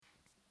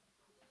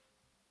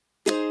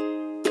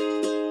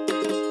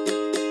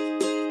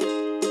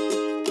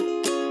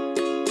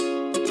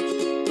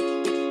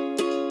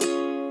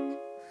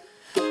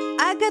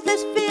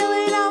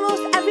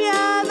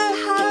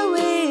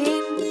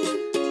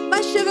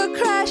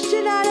sugar crashed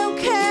and I don't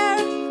care.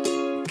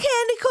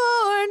 Candy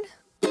corn.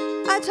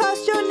 I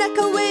tossed your neck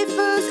of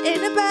wafers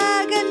in a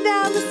bag and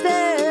down the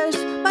stairs.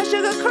 My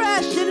sugar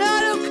crashed and I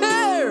don't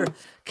care.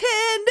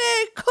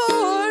 Candy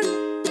corn.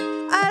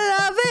 I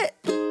love it.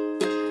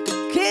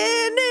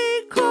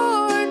 Candy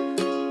corn.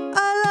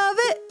 I love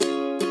it.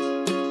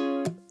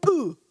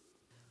 Ooh.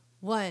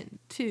 1,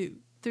 2,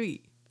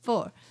 3,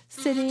 4.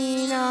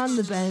 Sitting on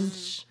the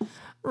bench.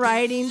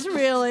 Writing's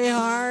really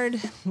hard.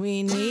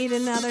 We need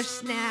another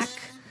snack.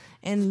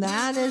 And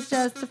that is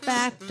just a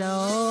fact.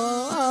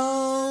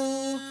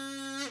 Oh.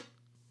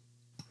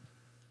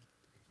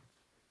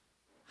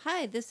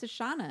 Hi, this is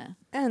Shauna.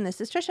 And this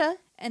is Trisha.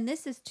 And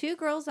this is Two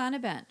Girls on a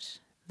Bench.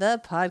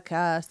 The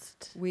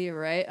podcast. We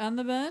write on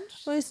the bench.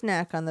 We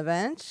snack on the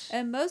bench.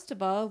 And most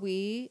of all,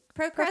 we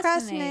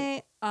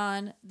procrastinate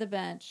on the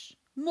bench.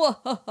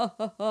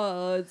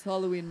 It's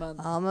Halloween month.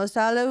 Almost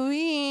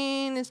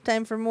Halloween. It's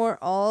time for more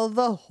all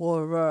the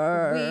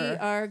horror. We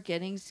are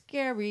getting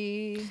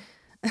scary.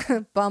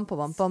 Bum,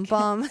 bum, bum,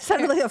 bum.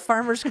 Sounded like a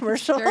farmer's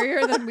commercial.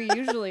 Scarier than we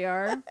usually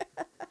are.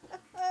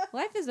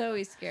 Life is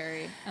always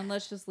scary, and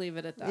let's just leave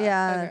it at that.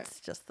 Yeah, Okay. it's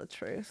just the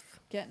truth.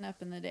 Getting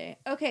up in the day.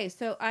 Okay,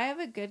 so I have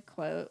a good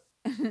quote.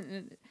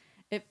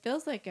 It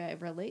feels like I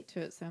relate to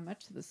it so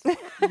much this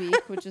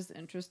week, which is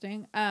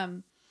interesting.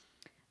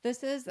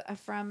 This is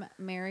from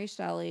Mary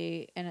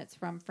Shelley, and it's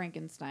from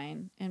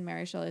Frankenstein. And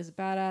Mary Shelley is a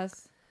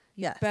badass.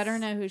 You Yes. better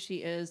know who she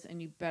is,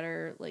 and you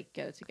better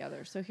get it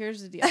together. So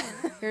here's the deal.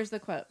 Here's the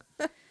quote.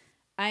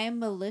 I am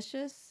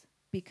malicious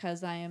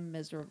because I am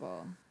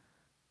miserable.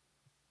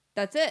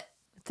 That's it.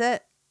 That's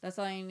it. That's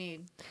all you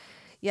need.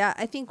 Yeah,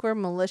 I think we're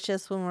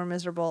malicious when we're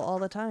miserable all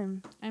the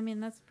time. I mean,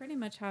 that's pretty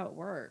much how it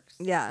works.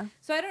 Yeah.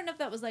 So I don't know if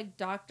that was like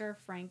Dr.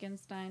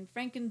 Frankenstein.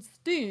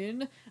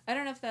 I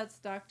don't know if that's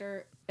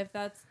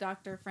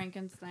Dr.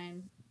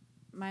 Frankenstein.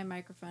 My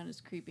microphone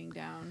is creeping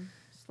down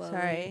slowly.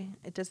 Sorry,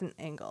 it doesn't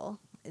angle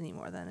any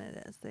more than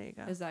it is. There you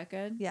go. Is that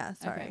good? Yeah,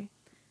 sorry. Okay.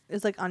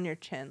 It's like on your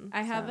chin.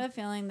 I have a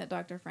feeling that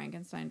Dr.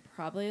 Frankenstein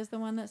probably is the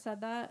one that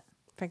said that.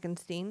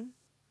 Frankenstein?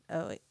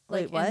 Oh, wait.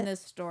 Like Wait, what? in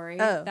this story,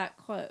 Oh. that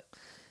quote.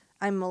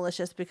 I'm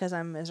malicious because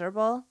I'm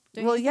miserable?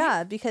 Don't Well, you yeah,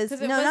 think? because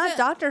 'Cause it no, not wasn't-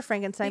 Dr.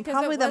 Frankenstein. because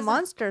Probably it the wasn't-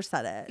 monster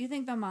said it. You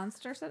think the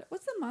monster said it?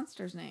 What's the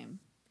monster's name?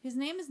 His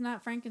name is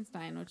not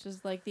Frankenstein, which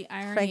is like the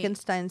irony.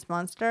 Frankenstein's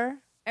monster?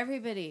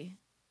 Everybody,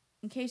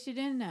 in case you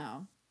didn't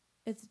know,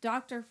 it's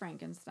Dr.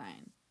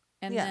 Frankenstein.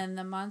 And Yeah. then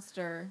the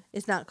monster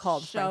It's not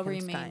called shall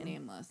Frankenstein. remain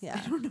nameless. Yeah.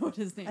 I don't know what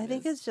his name is. I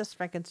think it's just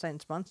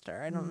Frankenstein's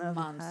monster. I don't know if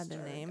it had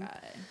Monster a name.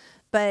 guy.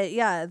 But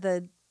yeah,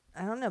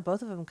 I don't know.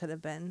 Both of them could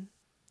have been.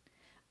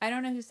 I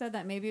don't know who said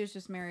that. Maybe it was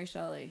just Mary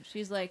Shelley.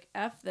 She's like,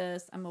 F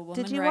this. I'm a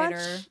woman Did you writer.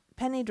 watch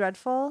Penny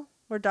Dreadful,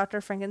 where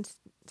Dr.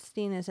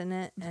 Frankenstein is in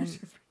it? And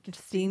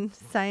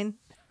Frankenstein.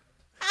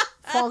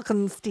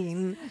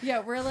 Falkenstein.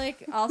 Yeah, we're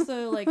like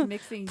also like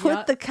mixing.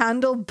 Put the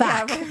candle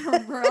back.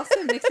 Yeah, we're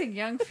also mixing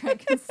young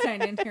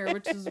Frankenstein in here,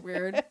 which is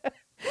weird.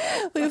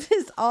 We've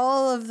just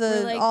all of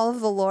the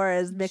lore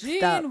is mixed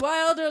Gene up.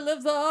 Wilder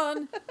lives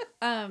on.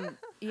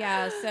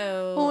 Yeah.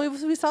 So. Well,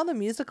 we saw the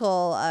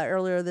musical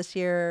earlier this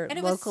year and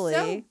it locally.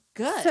 was so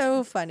good.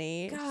 So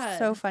funny. God,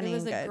 So funny. It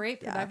was and a good.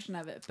 great Yeah. production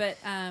of it. But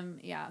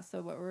yeah.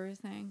 So what were we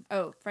saying?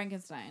 Oh,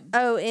 Frankenstein.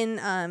 Oh,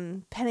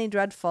 in Penny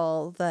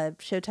Dreadful, the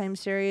Showtime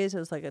series, it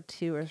was like a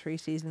 2 or 3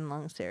 season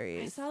long I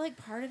series. saw like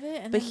part of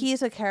it, and But then,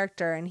 he's a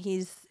character, and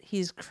he's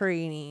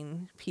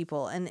creating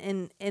people, and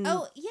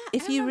oh yeah,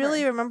 if I you remember.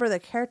 really remember the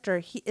character,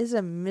 he is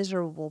a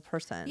miserable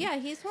person. Yeah,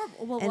 he's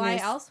horrible. Well, And why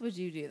there's- else would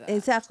you do that?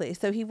 Exactly.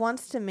 So he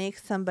wants to make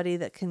somebody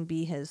that can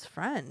be his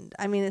friend.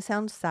 I mean, it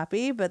sounds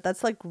sappy, but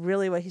that's like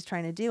really what he's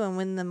trying to do. And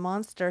when the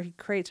monster he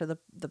creates, or the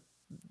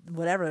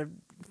whatever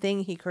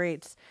thing he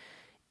creates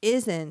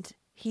isn't,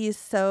 he's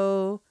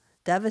so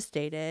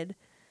devastated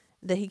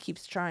that he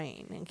keeps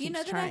trying and keeps You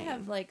know that trying. I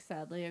have like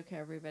sadly, okay,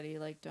 everybody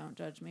like don't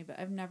judge me, but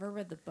I've never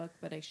read the book,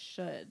 but I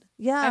should.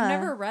 Yeah. I've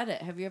never read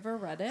it. Have you ever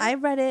read it? I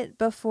read it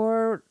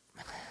before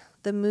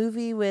the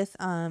movie with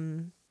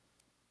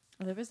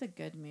Oh, there was a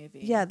good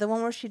movie. yeah, the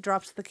one where she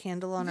drops the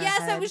candle on her Yes,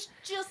 head. I was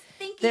just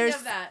thinking There's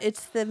of that.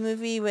 it's the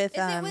movie with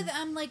Is it with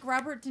like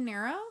Robert De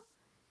Niro?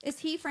 Is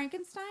he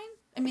Frankenstein?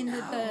 I mean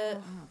the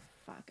oh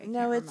fuck. I no,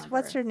 can't it's remember.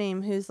 what's her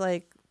name who's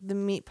like the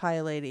meat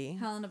pie lady.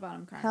 Helena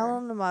Bonham Carter.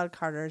 Helena Bonham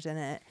Carter's in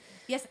it.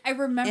 Yes, I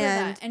remember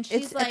that. And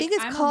she's it's, like, I think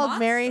it's I'm a called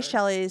Mary monster.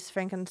 Shelley's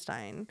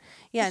Frankenstein.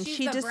 Yeah, and She's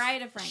she the just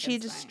bride of she Frankenstein.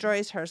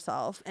 destroys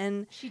herself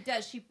and She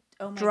does. She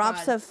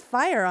drops God. a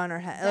fire on her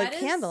head, That like is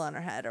candle on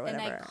her head or an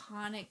whatever.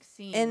 iconic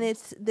scene. And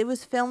it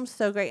was filmed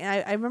so great.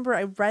 And I remember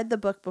I read the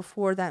book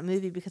before that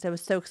movie because I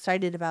was so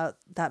excited about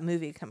that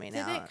movie coming Did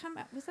out. it come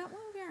out? Was that when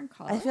we were in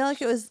college? I feel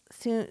like it was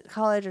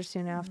college or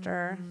soon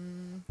after.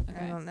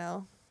 Okay. I don't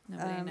know.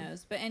 Nobody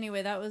knows. But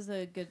anyway, that was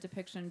a good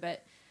depiction.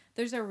 But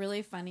There's a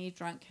really funny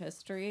drunk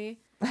history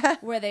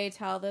where they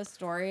tell this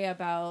story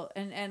about,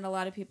 and a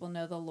lot of people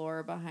know the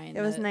lore behind it.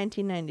 It was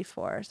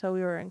 1994, so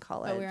we were in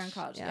college. Oh, we were in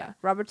college, yeah.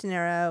 Robert De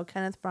Niro,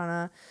 Kenneth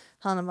Branagh,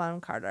 Helena Bonham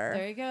Carter.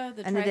 There you go,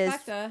 the and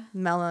trifecta.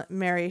 It is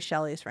Mary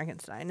Shelley's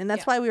Frankenstein. And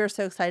that's why we were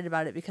so excited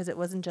about it, because it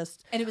wasn't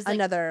just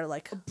another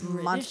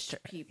monster.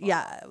 People.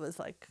 Yeah, it was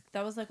like...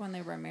 That was like when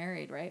they were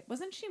married, right?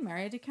 Wasn't she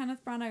married to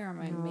Kenneth Branagh, or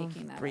am I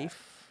making that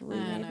briefly,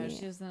 up? I don't know. maybe.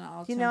 She was an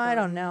all I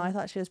don't know. I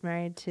thought she was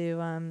married to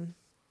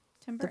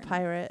Tim the Burton.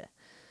 pirate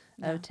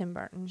of Tim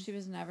Burton. She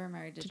was never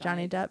married to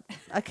Johnny Depp.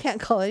 I can't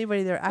call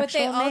anybody their actual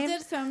name. But they all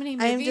did so many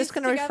movies I'm just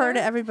going to refer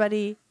to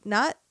everybody,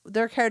 not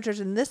their characters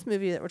in this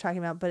movie that we're talking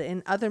about, but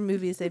in other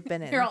movies they've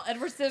been in. You're all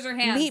Edward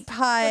Scissorhands. Meat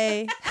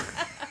Pie.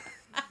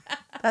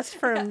 That's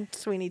from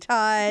Sweeney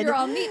Todd. You're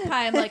all Meat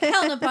Pie. I'm like,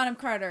 Helena Bonham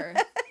Carter.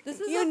 This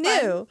is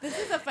This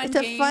is a fun It's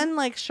game. a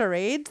fun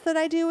charades that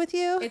I do with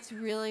you. It's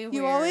really weird.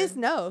 You always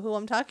know who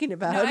I'm talking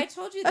about. No, I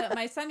told you that.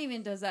 My son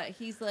even does that.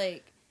 He's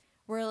like,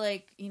 we're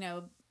like,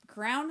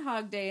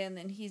 Groundhog Day, and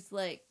then he's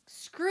like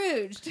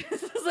Scrooged.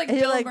 This is like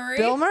Bill Murray.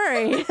 Bill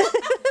Murray.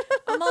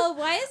 I'm all,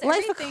 why is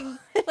everything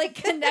like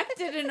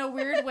connected in a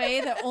weird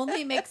way that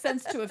only makes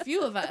sense to a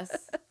few of us?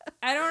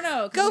 I don't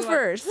know.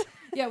 Gophers.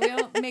 Yeah, we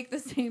don't make the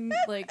same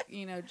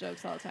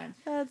jokes all the time.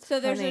 That's so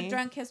there's funny. a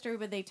drunk history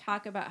where they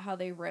talk about how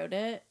they wrote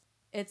it.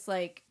 It's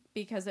like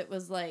because it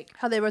was like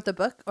how they wrote the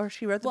book, or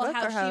she wrote the book,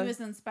 how or how she was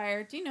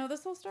inspired. Do you know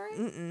this whole story?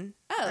 Mm-mm.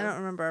 Oh, I don't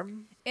remember.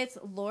 It's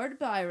Lord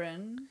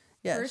Byron.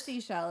 Yes. Percy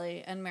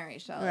Shelley and Mary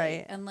Shelley,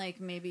 right. And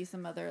maybe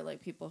some other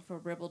people for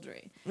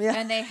ribaldry. Yeah.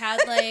 And they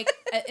had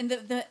and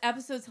the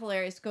episode's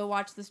hilarious. Go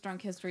watch this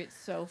drunk history. It's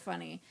so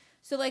funny.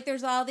 So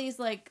there's all these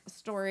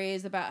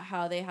stories about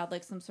how they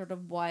had some sort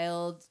of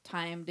wild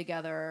time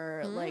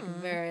together,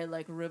 very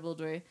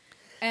ribaldry,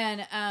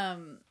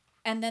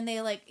 and then they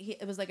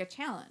it was a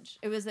challenge.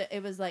 It was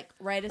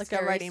write a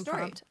scary writing story.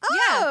 prompt.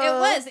 Yeah, it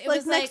was. It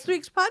was next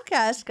week's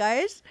podcast,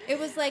 guys. It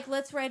was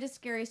let's write a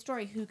scary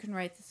story. Who can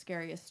write the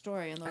scariest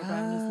story? And Lord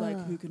Byron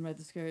was who can write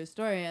the scariest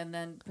story? And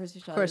then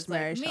Percy Shelley was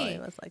Mary me. Shelley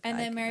was and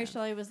then Mary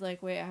Shelley was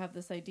wait, I have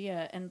this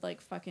idea, and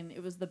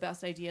it was the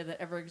best idea that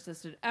ever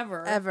existed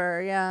ever.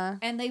 Ever, yeah.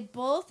 And they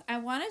both. I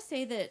want to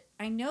say that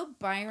I know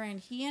Byron.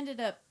 He ended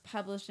up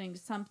publishing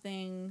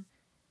something.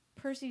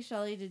 Percy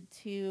Shelley did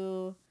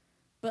too,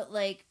 but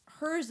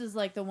hers is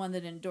the one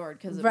that endured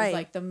because it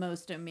was the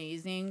most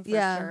amazing for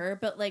sure.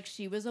 But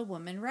she was a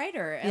woman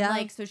writer,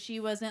 and so she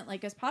wasn't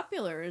as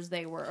popular as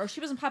they were, or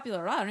she wasn't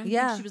popular at all. I don't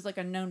even think she was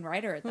a known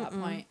writer at that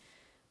point.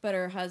 But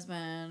her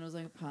husband was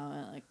a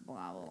poet,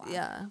 blah blah blah.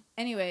 Yeah.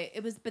 Anyway,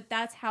 but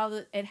that's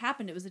how it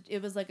happened.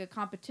 It was a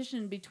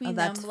competition between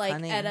them,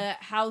 funny. at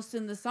a house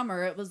in the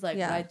summer. It was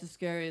write the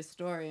scariest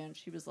story, and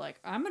she was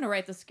I'm gonna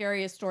write the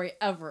scariest story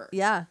ever.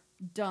 Yeah.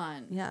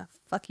 Done. Yeah.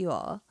 Fuck you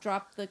all.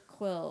 Drop the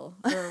quill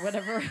or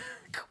whatever.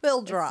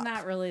 Quill drop. It's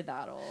not really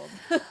that old.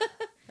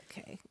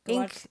 Okay.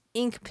 Go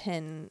ink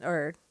pen,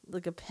 or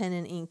a pen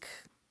and ink.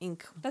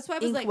 That's why I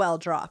was well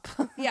drop.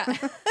 Yeah.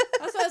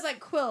 That's why I was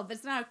quill, but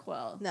it's not a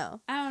quill.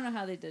 No. I don't know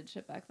how they did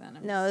shit back then.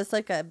 No, it's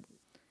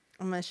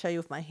I'm going to show you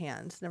with my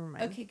hands. Never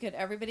mind. Okay, good.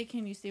 Everybody,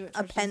 can you see what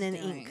a Trisha's pen and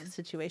doing? ink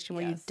situation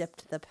where you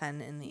dipped the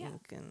pen in the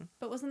ink, and.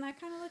 But wasn't that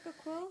kind of like a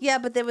quill? Yeah,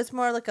 but there was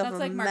more That's a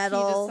Marquis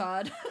metal. de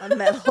Sade. A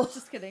metal.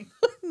 Just kidding.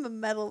 A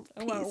metal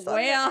piece. I went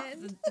way off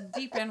the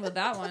deep end with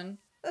that one.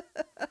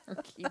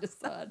 Marquis de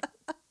Sade.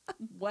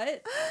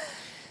 What?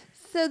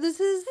 So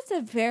It's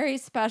a very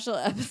special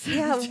episode.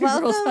 Yeah,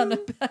 welcome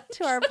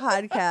to our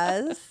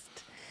podcast.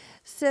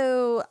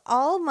 So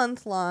all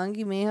month long,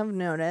 you may have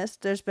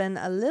noticed there's been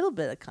a little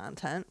bit of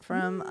content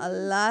from a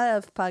lot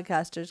of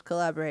podcasters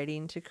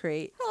collaborating to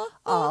create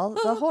all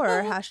the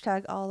horror,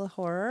 hashtag all the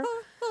horror.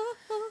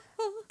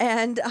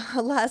 And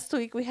last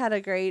week we had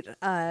a great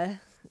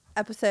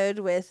episode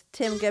with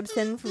Tim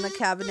Gibson from The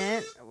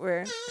Cabinet,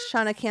 where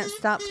Shauna can't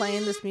stop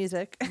playing this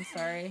music. I'm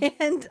sorry.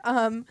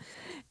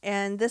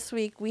 And this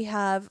week we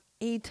have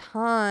a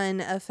ton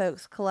of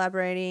folks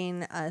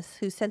collaborating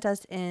who sent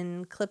us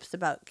in clips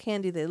about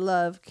candy they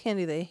love,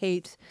 candy they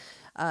hate,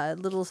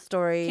 little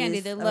stories Candy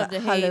they love about to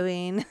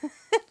Halloween.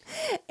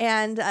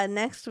 And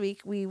next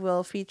week we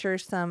will feature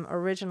some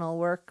original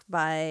work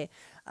by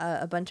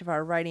a bunch of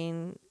our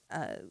writing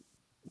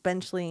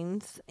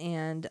benchlings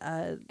and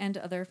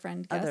other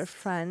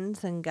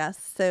friends and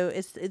guests. So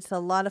it's a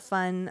lot of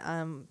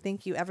fun.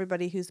 Thank you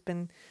everybody who's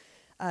been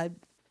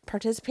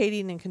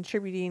participating and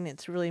contributing.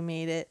 It's really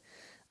made it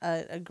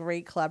a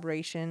great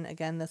collaboration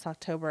again this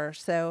October.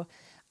 So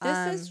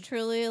this is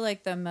truly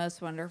the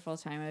most wonderful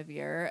time of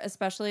year,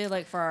 especially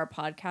for our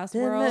podcast the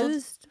world.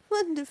 most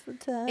wonderful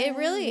time. It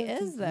really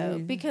is though,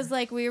 because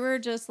we were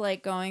just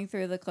going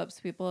through the clips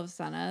people have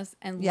sent us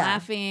and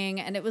laughing,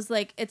 and it was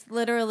it's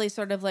literally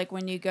sort of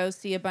when you go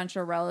see a bunch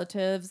of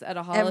relatives at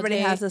a holiday. Everybody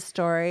has a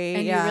story,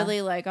 and you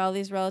really like all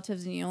these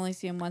relatives, and you only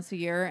see them once a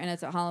year, and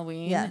it's at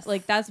Halloween. Yes.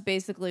 That's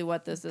basically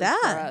what this is for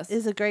That us.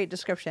 is a great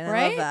description.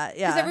 Right? I love that.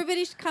 Yeah, because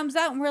everybody comes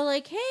out and we're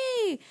like,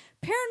 hey,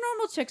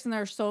 paranormal chicks in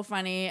there are so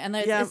funny, and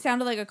Yeah. it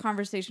sounded like a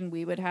conversation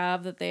we would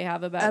have that they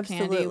have about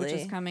Candy, which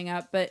is coming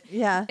up. But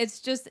Yeah.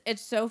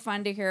 it's so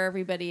fun to hear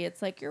everybody.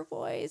 It's like, your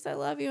voice, I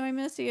love you, I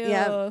miss you.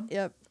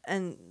 Yep.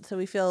 And so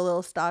we feel a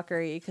little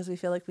stalkery because we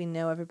feel like we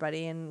know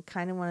everybody and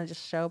kind of want to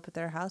just show up at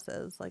their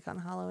houses like on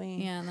Halloween.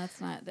 Yeah, and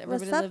that's not.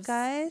 Everybody What's up, lives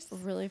guys?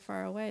 really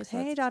far away. So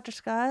Hey, it's Dr.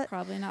 Scott.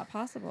 probably not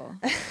possible.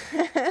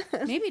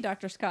 Maybe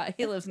Dr. Scott.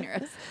 He lives near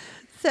us.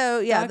 So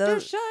yeah, Dr. there'll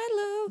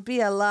Shiloh. be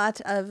a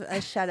lot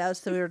of shout outs.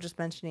 So we were just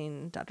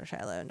mentioning Dr.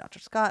 Shiloh and Dr.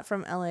 Scott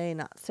from LA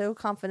Not So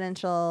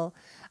Confidential.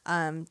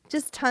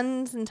 Just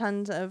tons and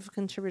tons of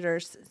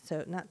contributers.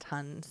 So not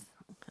tons.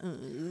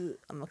 I'm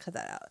gonna cut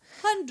that out.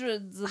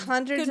 Hundreds of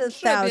Hundreds of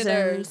contributors.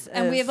 thousands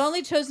And we of- have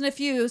only chosen a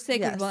few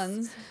sacred Yes.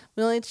 ones.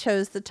 We only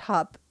chose the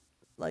top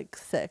like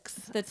 6.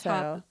 The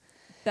top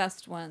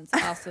best ones.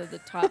 Also the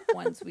top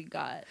ones we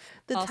got.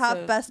 The Also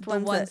top best the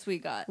ones that we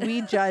got.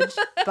 we judge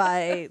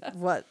by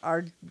what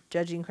our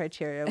judging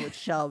criteria, which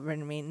shall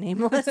remain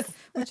nameless.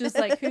 Which is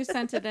like, who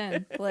sent it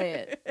in? Play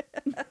it.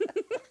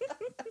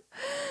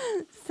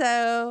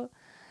 So,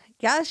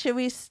 yeah, should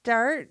we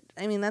start?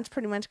 I mean, that's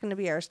pretty much going to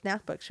be our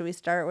snack book. Should we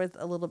start with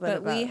a little bit But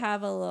about... we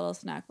have a little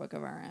snack book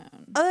of our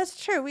own. Oh,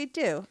 that's true. We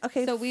do.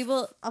 Okay. So we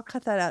will. I'll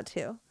cut that out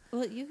too.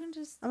 Well, you can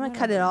just. I'm going to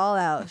cut it all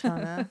out,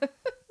 Shauna.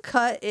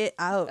 Cut it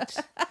out.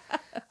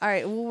 All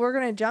right. Well, we're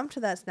going to jump to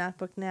that snack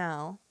book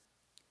now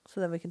so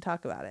that we can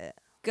talk about it.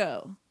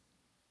 Go.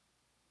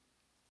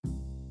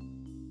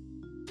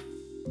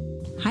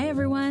 Hi,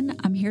 everyone.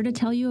 I'm here to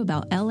tell you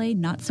about LA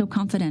Not So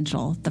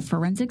Confidential, the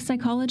forensic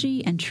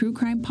psychology and true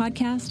crime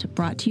podcast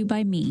brought to you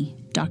by me,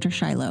 Dr.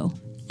 Shiloh,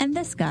 and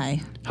this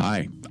guy.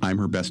 Hi, I'm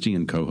her bestie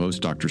and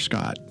co-host, Dr.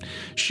 Scott.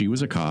 She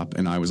was a cop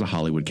and I was a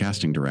Hollywood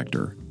casting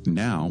director.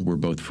 Now we're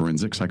both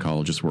forensic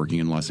psychologists working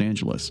in Los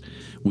Angeles.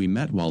 We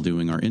met while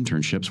doing our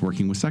internships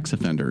working with sex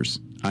offenders.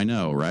 I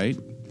know, right?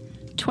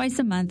 Twice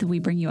a month, we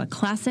bring you a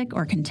classic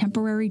or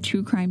contemporary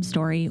true crime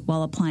story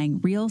while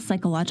applying real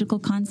psychological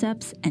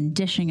concepts and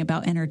dishing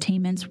about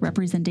entertainment's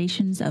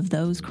representations of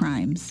those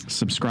crimes.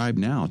 Subscribe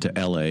now to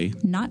LA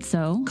Not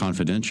So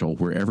Confidential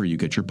wherever you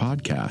get your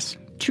podcasts.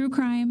 True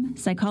crime,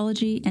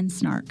 psychology, and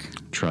snark.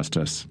 Trust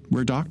us,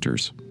 we're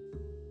doctors.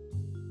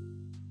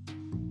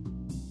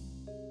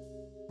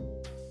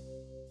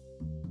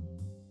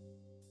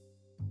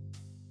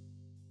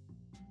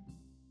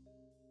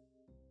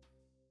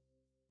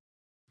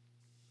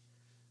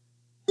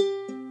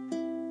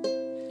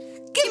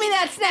 Give me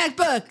that snack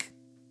book!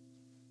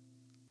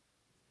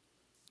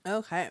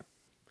 Okay.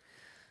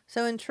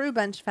 So in true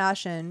bench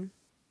fashion,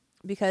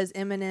 because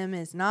M&M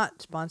is not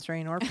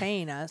sponsoring or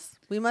paying us,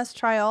 we must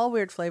try all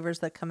weird flavors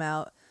that come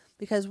out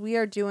because we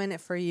are doing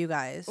it for you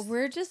guys.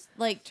 We're just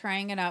like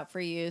trying it out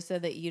for you so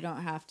that you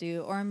don't have to,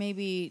 or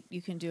maybe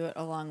you can do it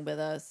along with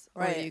us,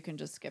 or Right. you can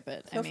just skip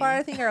it. So far,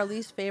 I think our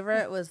least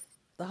favorite was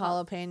the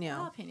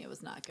jalapeno. Jalapeno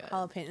was not good.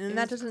 Jalapeno. And It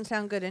that was- doesn't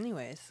sound good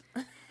anyways.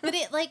 But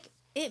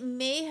it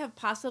may have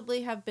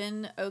possibly have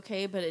been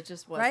okay, but it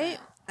just wasn't. Right?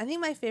 I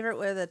think my favorite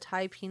were the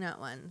Thai peanut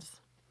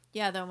ones.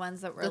 Yeah, the ones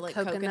that were The like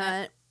coconut.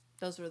 coconut.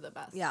 Those were the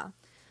best. Yeah.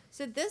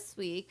 So this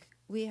week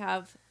we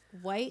have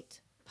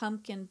white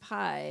pumpkin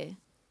pie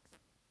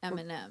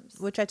M&Ms.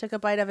 Which I took a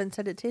bite of and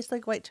said it tastes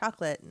like white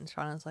chocolate. And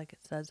Shauna's like, it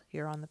says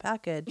here on the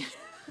package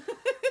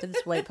that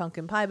it's white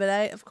pumpkin pie. But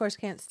I, of course,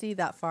 can't see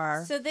that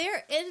far. So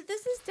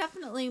this is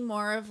definitely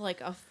more of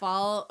like a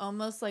fall,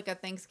 almost like a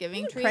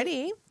Thanksgiving treat.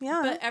 Pretty.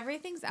 Yeah. But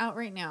everything's out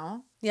right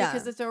now. Yeah.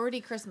 Because it's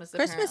already Christmas.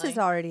 Christmas apparently. is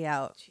already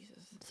out. Jesus.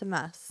 It's a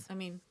mess. I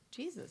mean,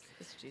 Jesus.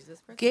 It's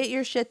Jesus' birthday. Get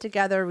your shit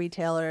together,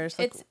 retailers.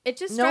 Like, It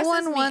just no stresses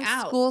one me wants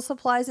out. school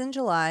supplies in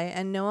July,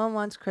 and no one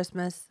wants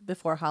Christmas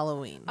before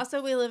Halloween.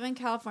 Also, we live in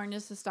California,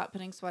 so stop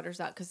putting sweaters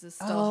out because it's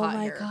still Oh hot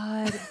my here.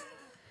 God.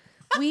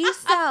 We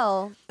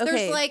sell. Okay.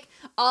 There's like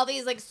all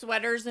these like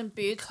sweaters and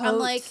boots. I'm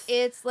like, Coats,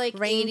 it's like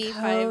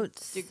 85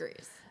 raincoats.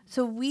 degrees.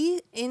 So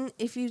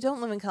if you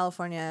don't live in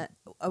California,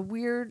 a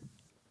weird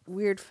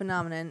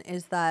phenomenon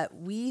is that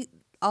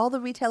all the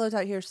retailers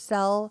out here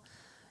sell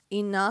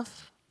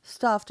enough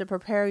stuff to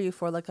prepare you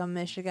for like a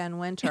Michigan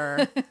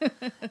winter,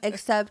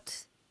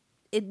 except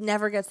it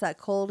never gets that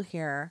cold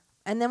here.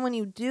 And then when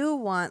you do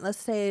want, let's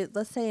say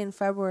in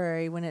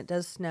February when it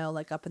does snow,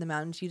 like up in the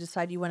mountains, you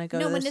decide you want to go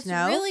to when the it's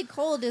snow. really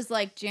cold is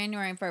like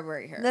January and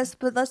February here.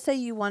 But let's say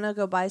you want to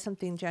go buy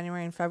something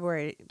January and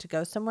February to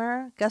go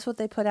somewhere. Guess what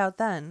they put out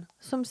then?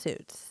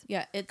 Swimsuits.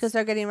 Yeah, Because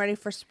they're getting ready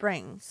for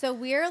spring. so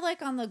we're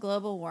like on the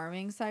global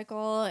warming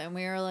cycle, and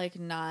we're like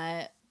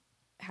not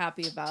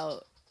happy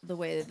about the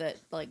way that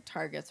like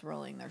Target's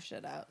rolling their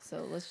shit out.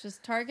 So let's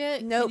just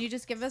Target. Nope. Can you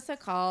just give us a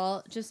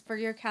call just for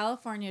your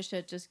California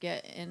shit? Just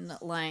get in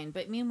line.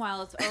 But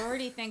meanwhile, it's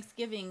already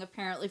Thanksgiving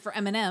apparently for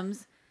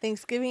M&Ms.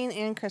 Thanksgiving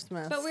and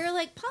Christmas. But we were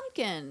like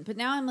pumpkin. But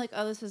now I'm like,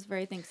 oh, this is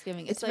very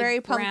Thanksgiving. It's like very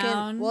pumpkin.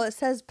 brown. Well, it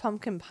says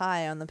pumpkin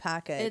pie on the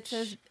package. It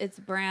says it's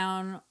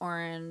brown,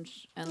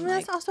 orange, and I mean,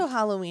 like that's also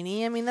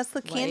Halloween-y. I mean, that's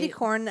the candy white.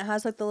 corn that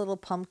has like the little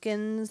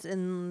pumpkins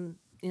and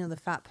the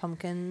fat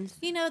pumpkins.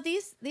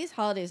 these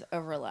holidays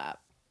overlap.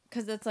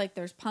 because it's like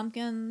there's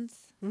pumpkins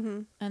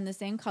Mm-hmm. and the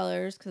same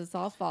colors because it's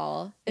all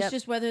fall. It's Yep.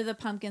 just whether the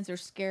pumpkins are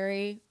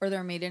scary or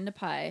they're made into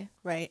pie.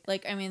 Right.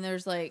 Like, I mean,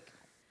 there's like,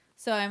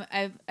 so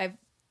I've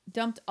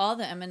dumped all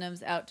the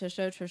M&Ms out to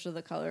show Trisha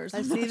the colors. I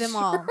I'm see not them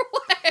sure all.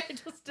 why I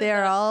just did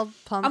They're that. all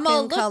pumpkin I'm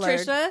all, look, colored.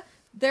 Trisha,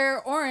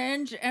 they're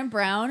orange and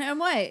brown and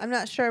white. I'm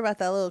not sure about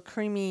that little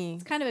creamy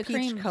It's kind of a peach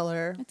cream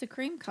color. It's a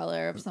cream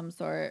color of some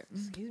sort.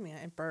 Excuse me,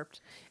 I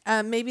burped.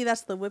 Maybe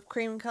that's the whipped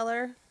cream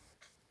color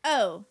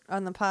Oh,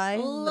 on the pie,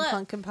 Look. the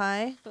pumpkin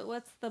pie. but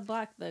what's the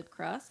black? The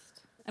crust?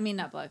 I mean,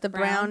 not black. The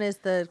brown is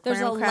the There's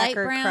a graham light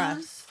cracker brown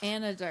crust.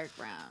 and a dark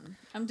brown.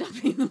 I'm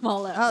dumping them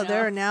all out. Oh, now.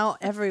 they're now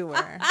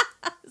everywhere.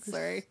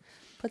 Sorry.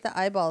 Put the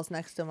eyeballs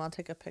next to them. I'll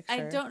take a picture.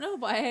 I don't know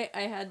why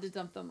I had to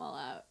dump them all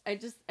out.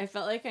 I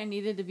felt like I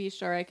needed to be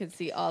sure I could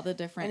see all the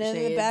different And in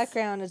shades. the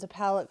background is a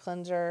palate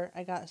cleanser.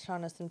 I got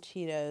Shauna some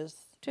Cheetos.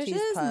 Trisha cheese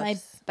is my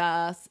puffs.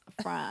 best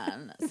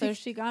friend. So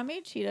she got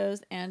me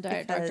Cheetos and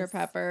Diet Dr. Because-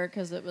 Pepper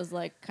because it was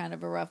like kind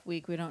of a rough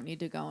week. We don't need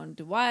to go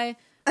into why.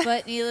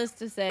 But needless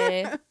to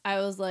say, I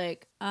was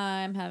like,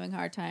 I'm having a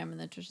hard time. And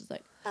then Trisha's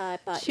like, I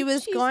bought She you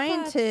was cheese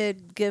going puffs. to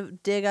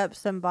dig up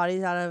some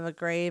bodies out of a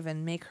grave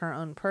and make her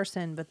own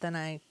person, but then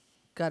I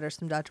got her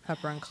some Dr.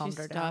 Pepper and calmed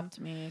She her down. stopped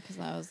me because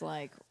I was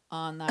like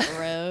on that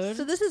road.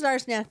 So this is our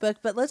snack book,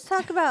 but let's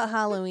talk about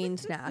Halloween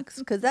snacks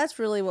because that's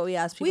really what we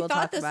asked people we to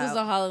thought talk this about. was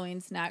a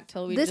Halloween snack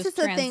till we This just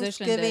is a transitioned it.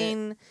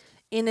 Thanksgiving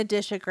in a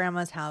dish at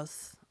Grandma's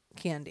house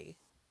candy,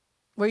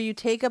 where you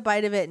take a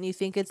bite of it and you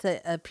think it's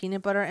a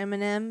peanut butter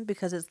M&M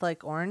because it's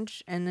like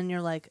orange, and then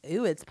you're like,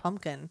 ooh, it's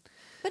pumpkin.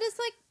 But it's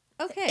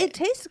like, okay. It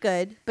tastes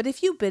good, but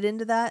if you bit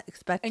into that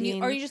expecting,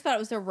 and or you just thought it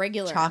was a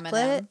regular chocolate?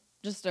 M&M.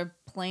 Just a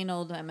plain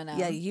old M&M.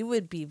 yeah, you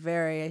would be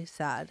very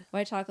sad.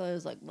 White chocolate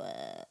is like,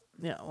 bleh.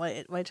 Yeah,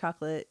 white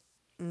chocolate,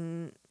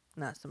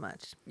 not so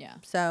much. Yeah.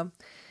 So,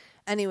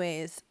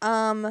 anyways,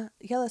 yeah,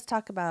 let's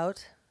talk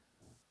about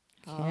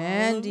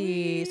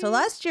candy. So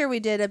last year we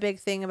did a big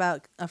thing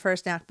about a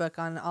first snack book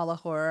on all the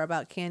horror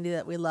about candy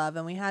that we love,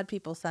 and we had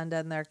people send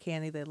in their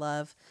candy they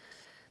love.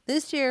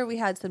 This year we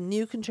had some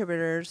new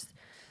contributors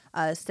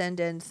send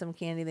in some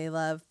candy they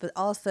love, but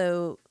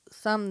also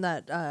some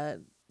that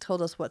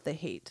told us what they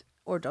hate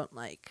or don't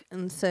like,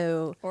 and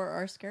so Or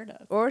are scared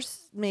of. or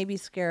maybe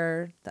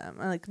scare them.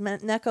 Like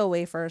Necco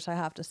wafers, I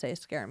have to say,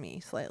 scare me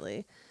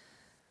slightly.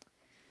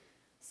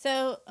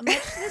 So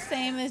much the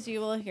same as you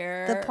will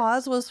hear. The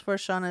pause was for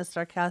Shauna's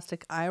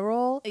sarcastic eye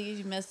roll.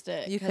 You missed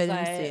it. You 'cause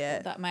couldn't see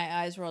it. That my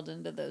eyes rolled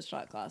into those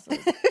shot glasses,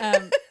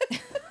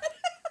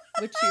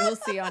 which you will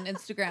see on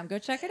Instagram. Go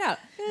check it out.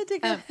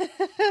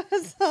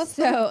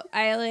 So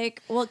I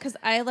like, well, because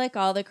I like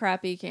all the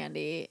crappy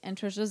candy, and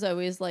Trisha's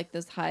always like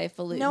this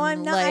highfalutin. No,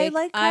 I'm not. I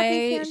like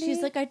crappy candy.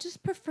 She's like, I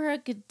just prefer a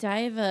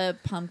Godiva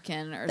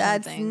pumpkin or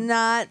That's something.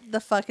 not the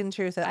fucking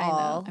truth at I know.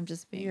 all. I'm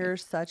just being. You're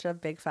such a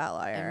big fat I'm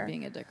liar.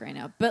 being a dick right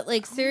now. But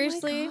like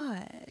seriously, Oh my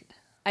God.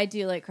 I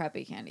do like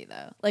crappy candy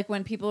though. Like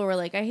when people were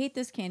like, I hate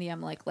this candy,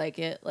 I'm like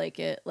it,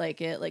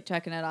 like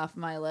checking it off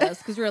my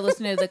list because we were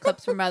listening to the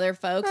clips from other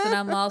folks, and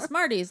I'm all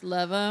Smarties,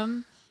 love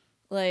them.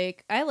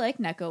 Like I like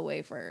Necco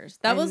wafers.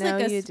 That I was like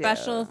know a you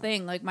special do.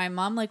 thing. Like my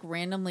mom like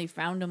randomly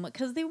found them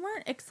because they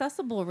weren't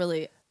accessible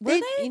really. Were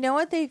they? You know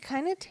what? They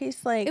kind of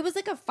taste like It was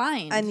like a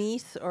find.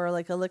 anise or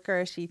like a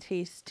licoricey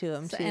taste to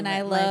them So- too. and That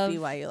I might be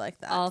love why you like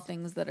that. all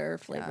things that are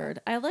flavored.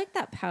 I like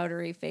that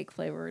powdery fake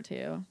flavor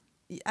too.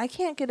 I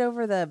can't get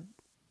over the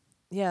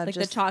Like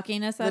just the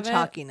chalkiness the of it.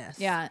 chalkiness.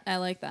 Yeah, I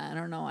like that. I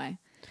don't know why.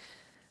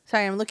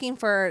 Sorry, I'm looking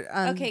for.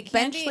 Okay,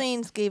 candy-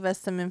 Benchleans gave us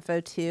some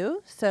info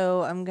too,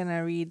 so I'm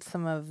gonna read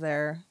some of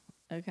their.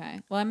 Okay.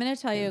 Well, I'm going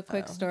to tell you a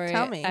quick Info. story.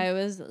 Tell me. I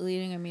was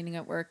leading a meeting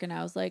at work and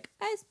I was like,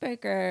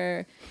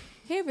 icebreaker.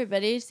 Hey,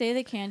 everybody, say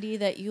the candy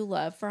that you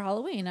love for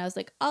Halloween. I was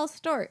like, I'll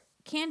start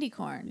candy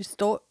corn. You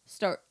stole.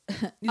 Start.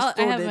 You I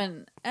have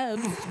started.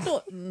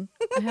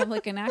 I have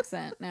like an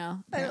accent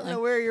now. I don't apparently. know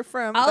where you're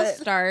from. I'll but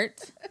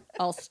start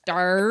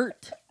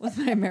with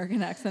my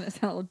American accent. It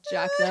sounded a little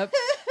jacked up.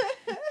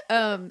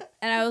 And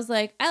I was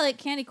like, I like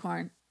candy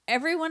corn.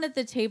 Everyone at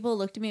the table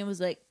looked at me and was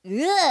like,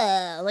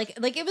 ugh.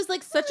 Like it was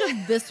like such a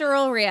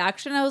visceral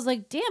reaction. I was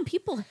like, damn,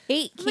 people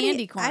hate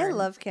candy corn. I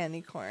love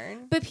candy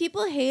corn. But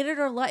people hate it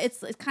or love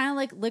it's kind of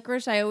like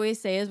licorice. I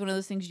always say is one of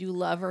those things you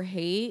love or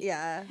hate.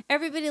 Yeah.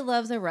 Everybody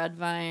loves a red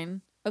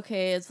vine.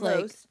 Okay, it's like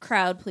Roast.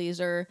 crowd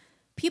pleaser.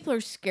 People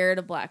are scared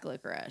of black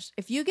licorice.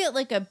 If you get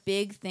like a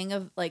big thing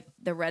of like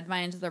the red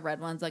vines, the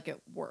red ones, like at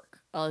work.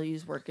 I'll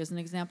use work as an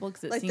example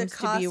because it Like seems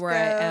the to be where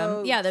I am.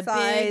 Costco Yeah, the big.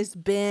 size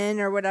bin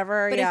or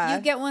whatever. But yeah. if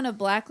you get one of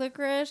black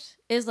licorice,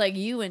 it's like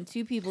you and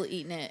two people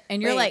eating it,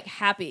 and you're Wait. like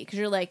happy because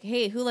you're like,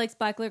 hey, who likes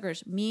black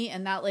licorice? Me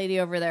and that lady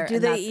over there. do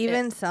and they that's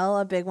even it. sell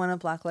a big one of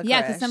black licorice?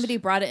 Yeah, because somebody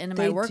brought it into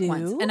my They work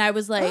once, do? and I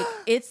was like,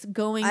 it's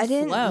going I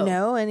didn't slow.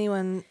 know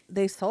anyone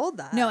they sold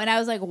that. No, and I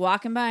was like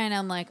walking by, and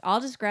I'm like,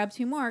 I'll just grab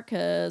two more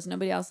because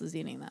nobody else is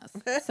eating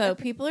this. So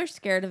people are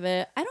scared of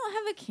it. I don't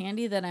have a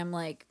candy that I'm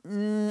like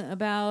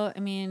about. I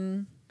mean,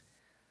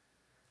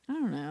 I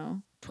don't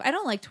know. I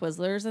don't like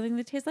Twizzlers. I think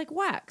they taste like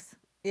wax.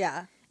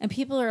 Yeah. And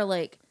people are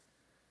like,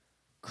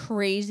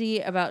 crazy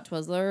about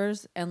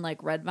Twizzlers and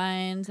like red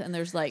vines, and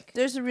there's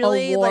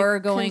really a war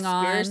like going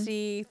on.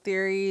 conspiracy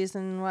theories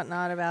and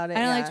whatnot about it.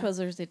 I don't like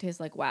Twizzlers; they taste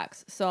like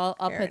wax. So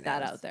I'll Fair put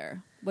that enough. out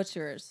there. What's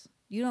yours?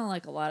 You don't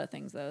like a lot of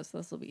things though, so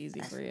this will be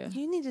easy for you.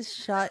 You need to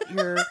shut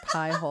your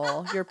pie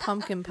hole, your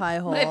pumpkin pie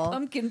hole. My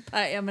pumpkin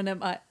pie M&M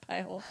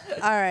pie hole.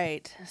 All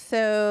right.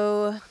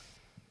 So,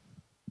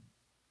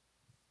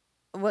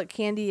 what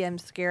candy I'm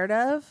scared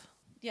of?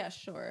 Yeah,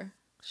 sure.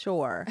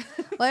 Sure.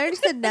 Well, I already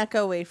said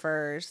Necco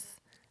wafers.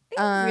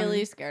 I'm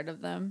really scared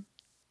of them.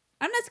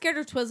 I'm not scared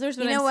of Twizzlers,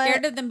 but You know I'm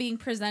scared what? of them being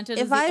presented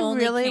as If the I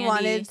only really candy.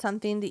 wanted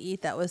something to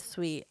eat that was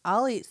sweet,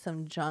 I'll eat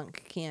some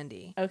junk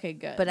candy. Okay,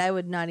 good. But I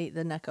would not eat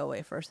the Necco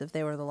wafers if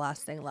they were the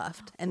last thing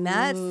left. And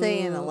that's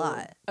saying a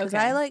lot. Because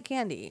Okay. I like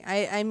candy.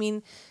 I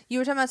mean, you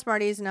were talking about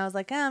Smarties, and I was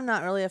like, I'm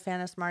not really a fan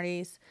of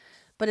Smarties.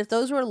 But if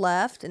those were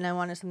left and I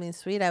wanted something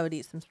sweet, I would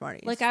eat some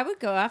Smarties. like I would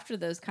go after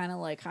those kind of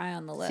like high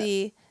on the list.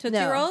 See, Tootsie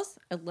no. Rolls?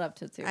 I love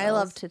Tootsie Rolls. I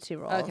love Tootsie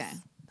Rolls. Okay.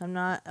 I'm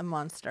not a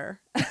monster.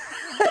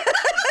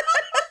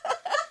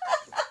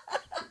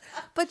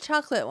 But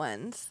chocolate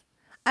ones.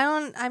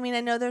 I mean,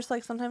 I know there's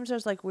like sometimes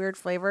there's like weird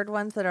flavored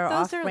ones that are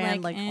Those are,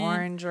 off-brand, like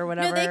orange or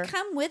whatever. No, they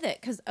come with it.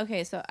 Because,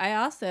 okay, so I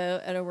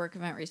also, at a work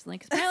event recently,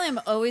 because apparently I'm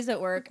always at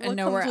work and What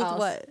nowhere comes else.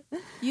 with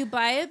what? You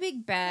buy a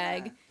big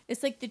bag.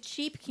 It's like the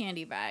cheap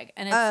candy bag.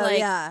 And it's Oh, like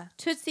yeah.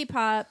 Tootsie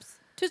Pops,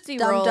 Tootsie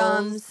Dum Rolls,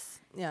 Dums.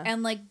 Yeah.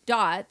 and like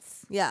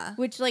dots. Yeah.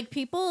 Which like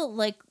people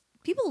like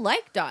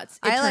dots.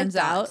 It I like turns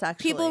dots, out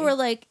actually. people were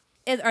like,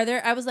 "Are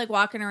there?" I was like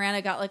walking around.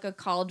 I got like a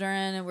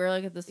cauldron, and we were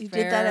like at this You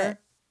fair. did that at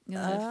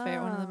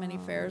fair, one of the many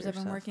fairs you're I've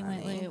been so working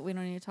funny. lately. We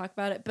don't need to talk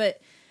about it,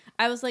 but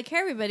I was like, "Hey,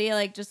 everybody!"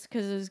 Like just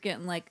because it was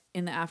getting like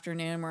in the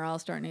afternoon, we're all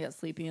starting to get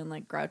sleepy and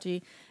like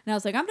grouchy, and I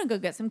was like, "I'm gonna go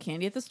get some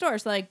candy at the store."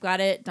 So like got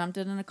it, dumped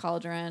it in a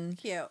cauldron,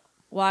 Cute.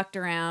 walked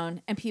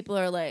around, and people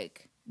are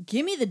like,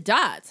 "Give me the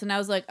dots," and I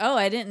was like, "Oh,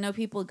 I didn't know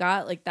people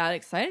got like that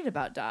excited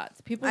about dots."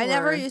 People, I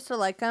never were- used to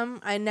like them.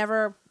 I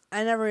never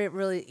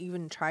really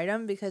even tried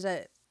them because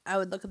I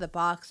would look at the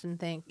box and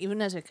think, even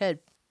as a kid,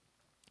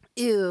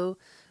 ew,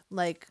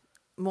 like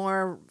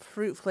more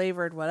fruit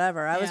flavored,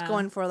 whatever. I was Yeah.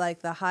 going for like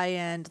the high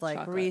end, like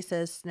Chocolate.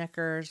 Reese's,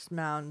 Snickers,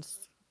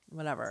 Mounds,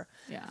 whatever.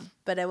 yeah.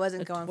 But I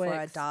wasn't A going for a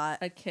Twix, dot.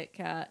 a Kit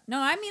Kat. No,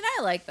 I mean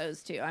I like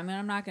those too. I mean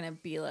I'm not gonna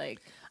be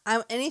like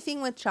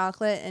Anything with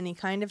chocolate, any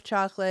kind of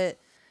chocolate,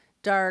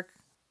 dark,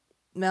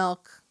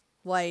 milk,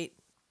 white,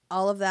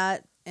 all of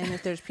that. And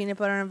if there's peanut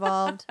butter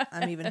involved,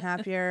 I'm even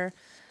happier.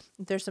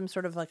 If there's some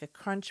sort of like a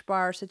crunch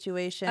bar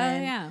situation, oh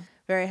yeah.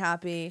 very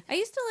happy. I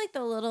used to like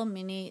the little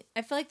mini.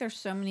 I feel like there's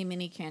so many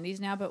mini candies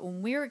now, but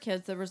when we were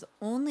kids, there was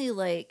only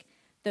like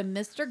the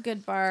Mr.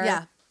 Good Bar,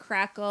 Yeah.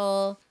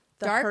 Crackle,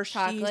 The dark Hershey's.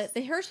 chocolate,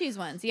 the Hershey's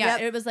ones. Yeah,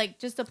 Yep. it was like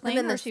just a plain And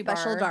then the Hershey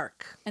special bar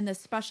dark. and the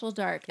special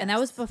dark, and that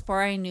was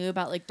before I knew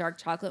about like dark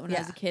chocolate when I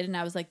was a Yeah. kid, and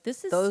I was like,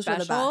 this is Those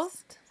special. are the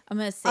best. I'm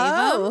gonna save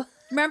Oh. them.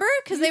 Remember?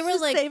 Because You they were used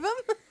to like, save them.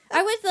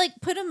 I would like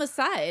put them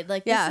aside.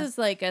 Like Yeah. this is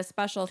like a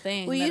special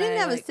thing. Well, you that didn't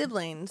I, have like, a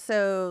sibling,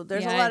 so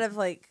there's Yeah, a lot I- of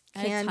like I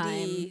had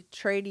candy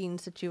trading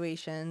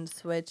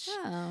situations, which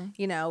Oh.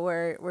 you know,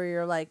 where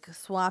you're like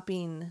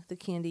swapping the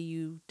candy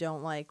you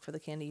don't like for the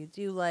candy you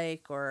do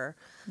like, or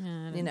Yeah,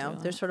 I you didn't know, do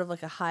there's that. sort of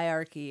like a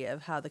hierarchy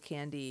of how the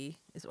candy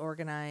is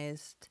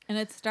organized. And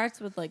it starts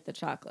with like the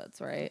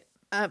chocolates, right?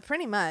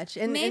 Pretty much.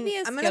 And Maybe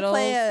and a I'm gonna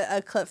play Skittles.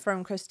 a clip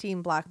from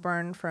Christine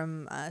Blackburn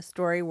from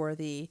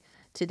Storyworthy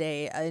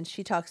today, and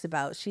she talks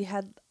about she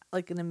had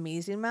like an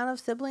amazing amount of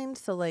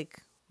siblings, so like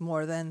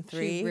more than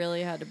 3. She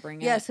really had to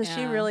bring it. Yeah, so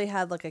she really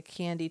had like a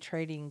candy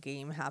trading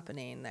game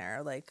happening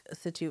there, like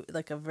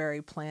like a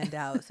very planned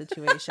out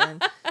situation.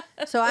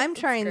 So I'm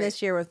trying great.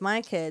 this year with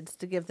my kids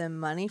to give them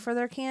money for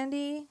their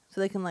candy so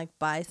they can like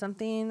buy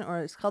something, or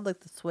it's called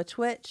like the Switch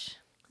Witch.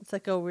 It's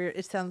like a weird.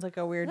 It sounds like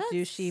a weird That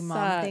douchey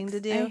mom thing to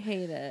sucks. do. I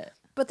hate it.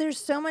 But there's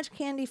so much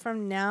candy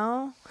from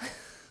now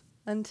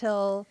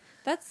until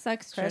That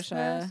sucks,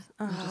 Christmas. Trisha.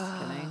 I'm just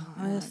kidding.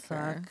 I I don't suck.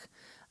 care.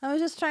 I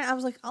was just trying. I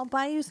was like, I'll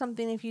buy you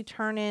something if you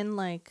turn in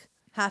like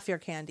half your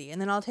candy, and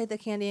then I'll take the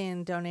candy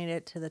and donate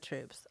it to the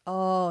troops.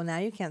 Oh, now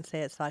you can't say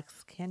it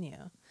sucks, can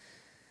you?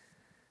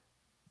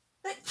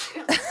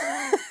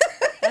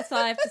 That's all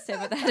I have to say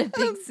about that. I had a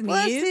big sneeze.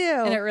 Bless you.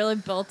 And it really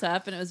built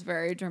up and it was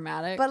very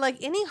dramatic. But like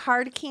any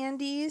hard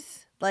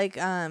candies, like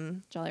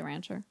Jolly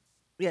Rancher.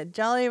 yeah,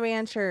 Jolly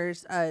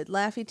Ranchers,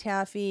 Laffy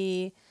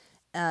Taffy,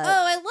 Oh,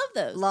 I love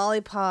those.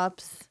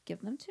 lollipops,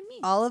 Give them to me.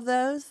 all of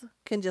those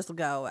can just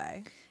go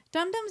away.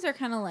 Dum Dums are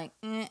kind of like,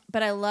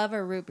 but I love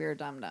a root beer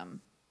Dum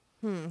Dum.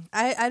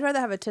 I'd rather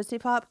have a Tootsie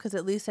Pop because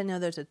at least I know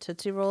there's a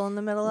Tootsie Roll in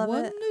the middle of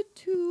One, it. a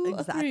two,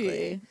 Exactly.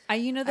 a three.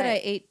 You know that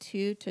Alright. I ate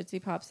 2 Tootsie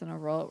Pops in a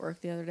row at work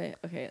the other day?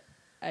 Okay,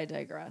 I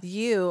digress.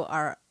 You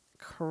are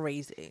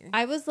crazy.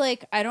 I was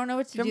like, I don't know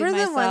what to Remember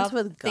do the myself.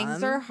 ones with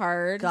Things gum? are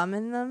hard. Gum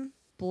in them?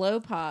 Blow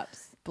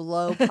Pops.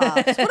 Blow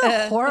Pops. What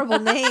a horrible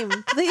name.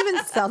 Do they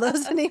even sell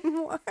those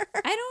anymore?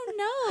 I don't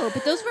know,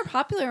 but those were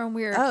popular when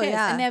we were Oh, kids,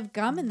 yeah. and they have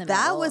gum in the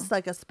That middle. was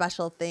like a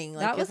special thing.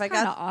 Like That was if I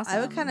kinda got, I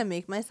would awesome. kind of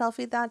make myself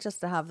eat that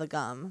just to have the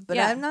gum. But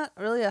Yeah. I'm not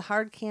really a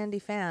hard candy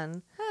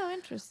fan. Oh,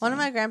 Interesting. One of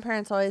my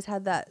grandparents always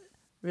had that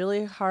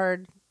really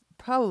hard,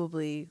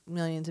 probably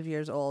millions of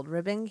years old,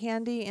 ribbon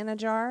candy in a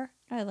jar.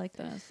 I like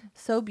those.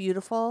 So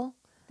beautiful.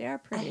 They are I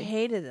pretty.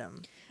 hated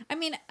them. I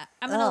mean,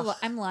 Ugh.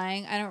 I'm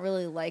lying. I don't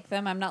really like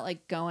them. I'm not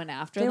like going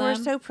after They them. were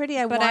so pretty.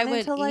 I but I wanted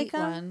would to like eat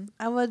them. one.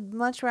 I would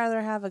much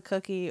rather have a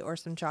cookie or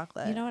some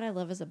chocolate. You know what I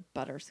love is a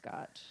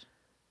butterscotch.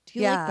 Do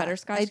you like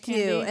butterscotch I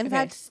candy? do. In Okay.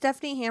 fact,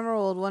 Stephanie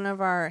Hammerwold, one of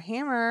our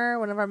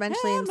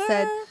Benchlings,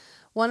 said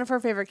one of her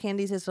favorite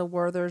candies is the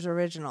Werther's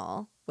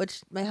Original,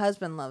 which my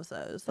husband loves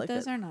those. But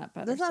those are not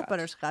butterscotch. That's not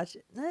butterscotch.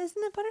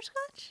 Isn't it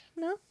butterscotch?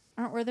 No,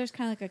 Aren't Werther's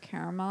kind of like a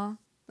caramel?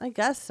 I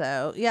guess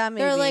so. Yeah,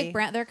 maybe. They're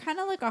like they're kind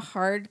of like a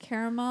hard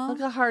caramel. like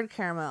a hard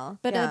caramel.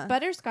 But yeah. a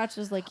butterscotch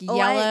is like Oh,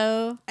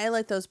 yellow. I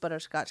like those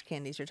butterscotch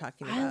candies you're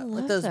talking I about. love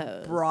With those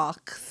those.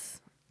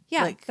 Brocks.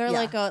 Yeah, like, they're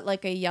yeah.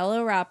 like a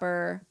yellow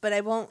wrapper. But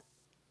I won't.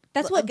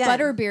 That's what Again,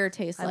 butterbeer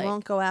tastes like. I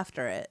won't go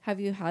after it. Have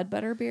you had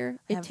butterbeer?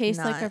 It have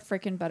tastes like a not.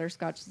 freaking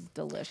butterscotch. It's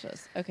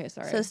delicious. Okay,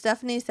 sorry. So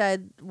Stephanie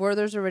said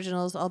Werther's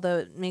Originals, although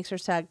it makes her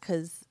sad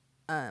because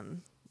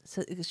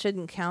so it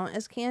shouldn't count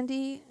as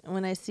candy.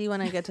 When I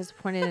get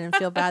disappointed and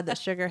feel bad that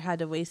sugar had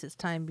to waste its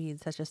time being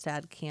such a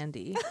sad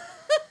candy.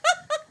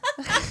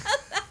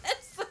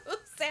 That's so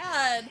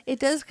sad. It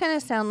does kind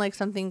of sound like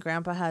something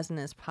Grandpa has in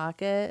his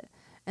pocket.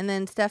 And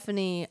then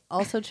Stephanie,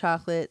 also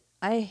chocolate.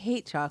 I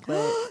hate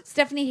chocolate.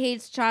 Stephanie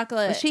hates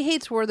chocolate. She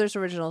hates Werther's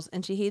Originals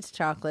and she hates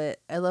chocolate.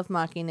 I love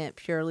mocking it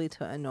purely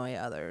to annoy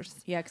others.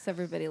 Yeah, because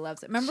everybody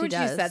loves it. Remember She when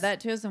does. she said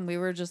that to us and we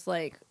were just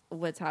like,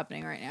 what's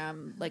happening right now?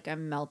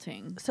 I'm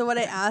melting. So what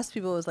I asked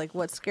people was like,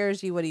 what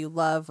scares you? What do you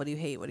love? What do you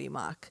hate? What do you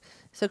mock?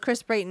 So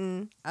Chris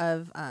Brayton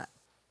of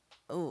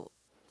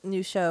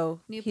new show.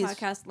 New he's-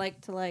 podcast,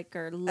 like to like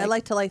or I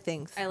like to like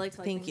things. I like to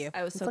like Thank things. you.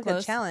 I was it's so like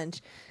close. a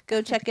challenge.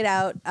 Go check it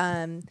out.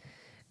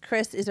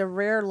 Chris is a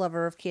rare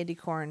lover of candy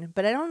corn,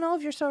 but I don't know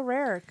if you're so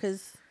rare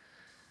because,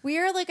 We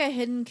are like a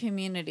hidden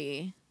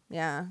community.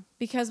 yeah.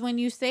 Because when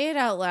you say it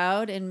out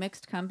loud in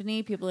mixed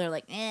company, people are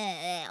like,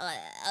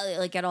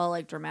 like get all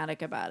like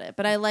dramatic about it.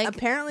 But I like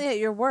Apparently at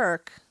your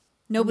work,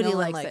 nobody no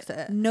one likes likes it.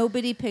 it.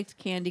 Nobody picked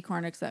candy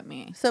corn except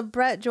me. so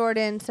Brett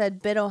Jordan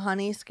said Bit O'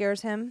 Honey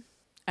scares him.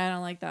 I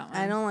don't like that one.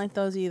 I don't like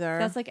those either.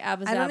 That's like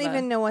Abba I don't Zaba.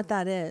 even know what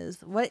that is.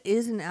 What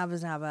is an Abba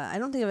Zaba? I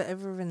don't think I've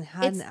ever even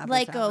had It's an Abba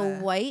like Zaba.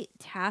 a white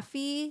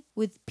taffy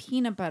with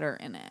peanut butter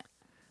in it.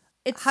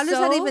 It's How does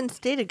that so- even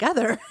stay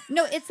together?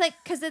 No, it's like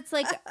because it's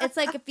like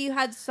if you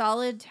had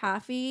solid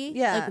taffy,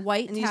 Yeah, like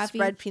white and you taffy.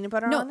 spread peanut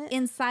butter no, on it?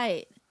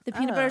 inside. The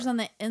peanut Oh. butter's on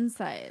the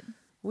inside.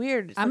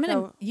 Weird. It's I'm like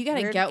gonna. a You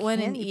gotta weird get one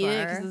and candy eat it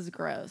bar. because this is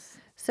gross.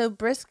 So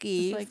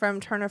Brisky It's like- from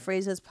Turner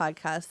Phrases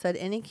podcast said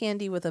any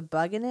candy with a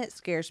bug in it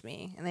scares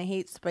me, and I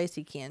hate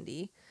spicy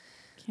candy.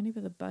 Candy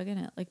with a bug in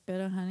it, like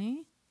Bit of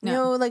Honey.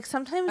 No, like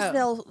sometimes Oh.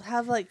 they'll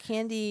have like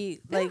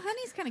candy, Bit of like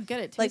Honey's kind of good.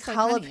 It like tastes like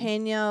honey.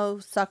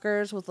 jalapeno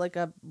suckers with like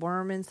a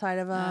worm inside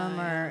of them,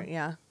 or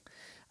yeah.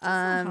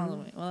 That's not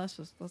Halloween. Well,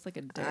 that's like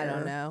a dare. I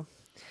don't know.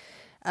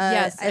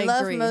 Yes, I I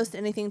love agree. most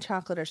anything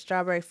chocolate or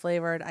strawberry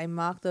flavored. I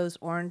mock those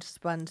orange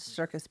spun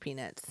circus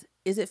peanuts.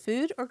 Is it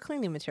food or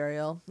cleaning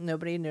material?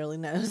 Nobody nearly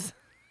knows.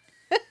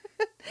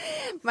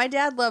 My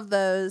dad loved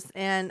those,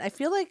 and I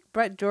feel like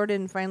Brett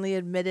Jordan finally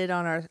admitted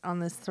on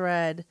this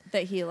thread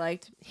That he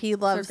liked he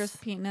loves. circus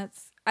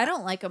peanuts. I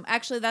don't like them.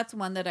 Actually, that's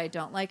one that I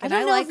don't like. I And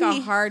don't I know like if a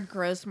he- hard,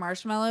 gross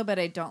marshmallow, but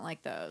I don't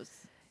like those.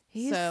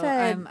 He so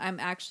said I'm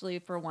actually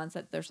for once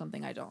that there's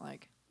something I don't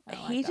like. I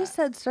don't he like just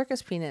that. said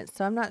circus peanuts,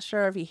 so I'm not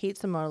sure if he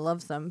hates them or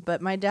loves them.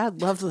 But my dad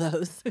loved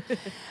those,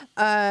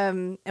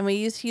 and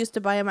he used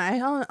to buy them. I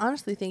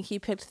honestly think he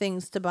picked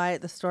things to buy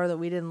at the store that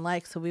we didn't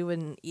like, so we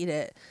wouldn't eat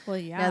it. Well,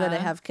 yeah. Now that I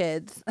have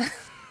kids,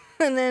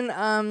 and then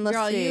let's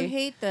Girl, see. you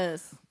hate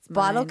this. It's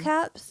Bottle mine.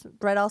 caps.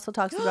 Brett also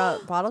talks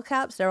about bottle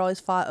caps. They're always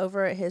fought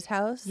over at his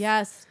house.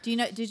 Yes. Do you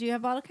know? Did you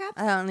have bottle caps?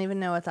 I don't even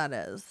know what that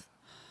is.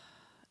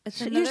 It's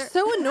You're another-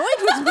 so annoyed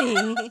with me.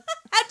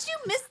 How'd you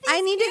miss these?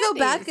 I need to go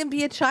back candies? and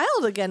be a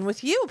child again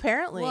with you,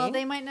 apparently. Well,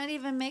 they might not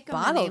even make them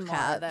Bottle anymore,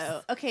 caps.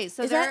 though. Okay,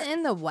 so is they're that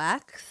in the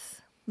wax?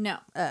 no.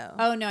 Oh.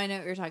 Oh no, I know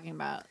what you're talking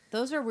about.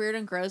 Those are weird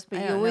and gross, but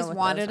I you don't know always what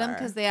wanted those them are.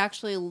 because they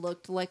actually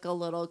looked like a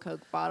little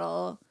Coke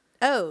bottle.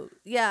 Oh,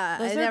 yeah.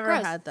 Those I are never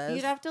gross. had those.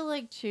 You'd have to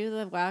like chew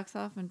the wax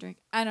off and drink.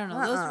 I don't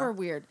know. Those Uh-uh. were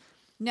weird.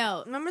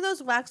 No, Remember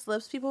those wax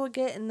lips people would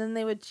get and then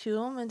they would chew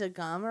them into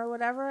gum or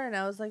whatever? And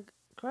I was like,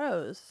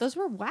 gross. those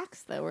were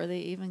wax though. Were they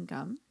even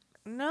gum?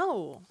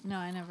 No. No,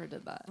 I never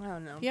did that. I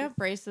don't know. If you have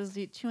braces,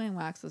 chewing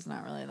wax is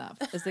not really that.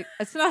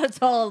 It's not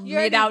at all You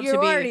made already, out you to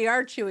be. already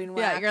are chewing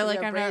wax. Yeah, you're with like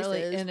your I'm not really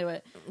braces. into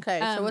it. Okay,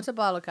 so what's a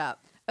bottle cap?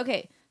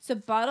 Okay, so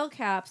bottle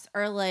caps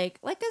are like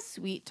a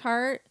sweet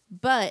tart,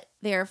 but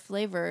they are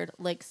flavored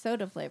like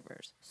soda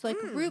flavors. So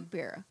like root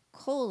beer,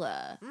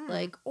 cola,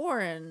 like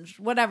orange,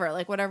 whatever,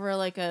 like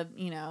a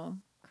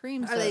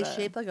cream Are soda. they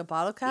shaped like a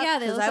bottle cap? Yeah,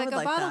 they 'Cause look I like would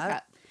a bottle that.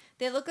 cap.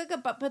 They look like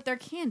but they're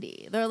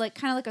candy. They're like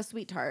kind of like a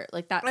sweet tart,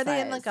 like that. Are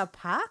they in size. like a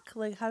pack?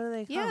 Like how do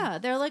they come? Yeah,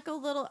 they're like a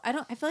little. I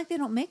feel like they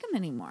don't make them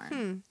anymore.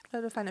 I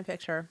have to find a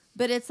picture.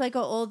 But it's like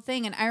an old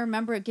thing, and I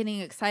remember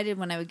getting excited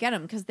when I would get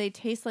them because they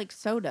taste like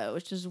soda,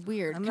 which is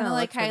weird. I'm Kind of gonna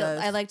like look for how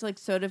those. I liked like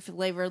soda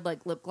flavored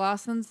like lip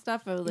gloss and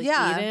stuff. I would like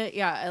Yeah. eat it.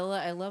 Yeah,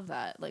 I love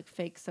that like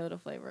fake soda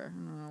flavor. I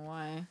don't know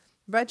why.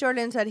 Brett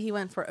Jordan said he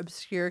went for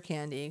obscure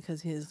candy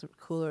because he's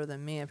cooler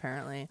than me,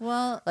 apparently.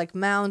 Well, Like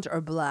Mound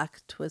or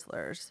Black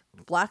Twizzlers.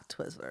 Black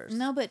Twizzlers.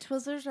 no, but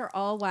Twizzlers are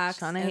all wax.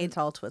 Shauna and hates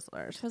all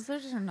Twizzlers.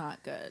 Twizzlers are not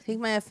I good.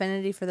 think my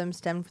affinity for them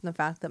stemmed from the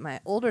fact that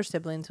my older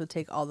siblings would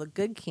take all the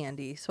good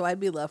candy, so I'd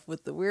be left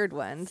with the weird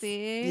ones.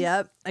 See?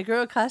 Yep. I grew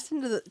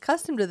accustomed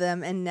to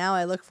them, and now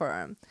I look for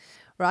them.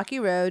 Rocky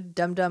Road,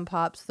 Dum Dum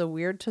Pops, the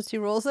weird Tootsie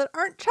Rolls that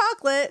aren't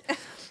chocolate,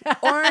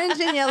 orange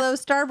and yellow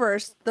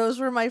Starburst. Those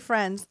were my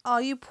friends. Oh,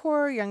 you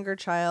poor younger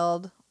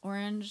child.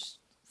 Orange.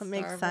 That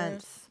makes Starburst.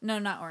 sense. No,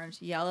 not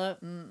orange. Yellow.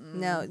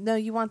 Mm-mm. No,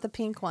 you want the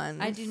pink ones.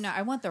 I do not.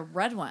 I want the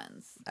red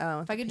ones.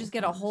 Oh, If I could just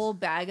get a whole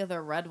bag of the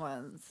red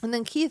ones. And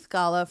then Keith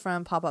Gala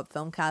from Pop Up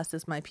Filmcast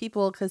is my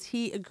people because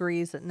he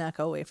agrees that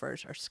Necco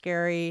wafers are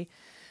scary.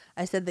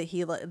 I said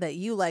that that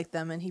you like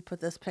them, and he put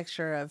this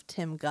picture of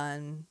Tim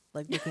Gunn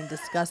like looking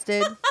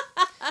disgusted.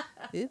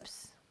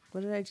 Oops,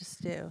 what did I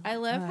just do? I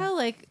love how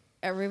like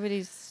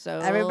everybody's so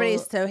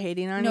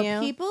hating on No, you.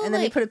 people, and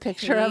then he like, put a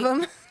picture of hate-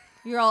 him.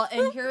 You're all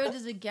and here it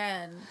is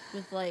again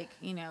with like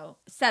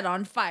set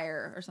on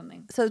fire or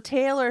something. So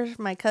Taylor,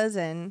 my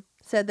cousin,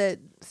 said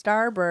that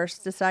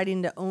Starburst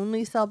deciding to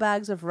only sell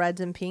bags of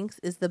reds and pinks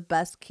is the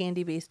best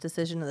candy-based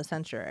decision of the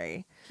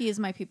century. He is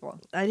my people.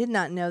 I did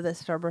not know that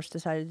Starburst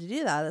decided to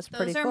do that. That's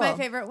pretty Those cool. are my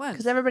favorite ones.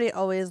 Because everybody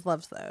always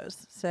loves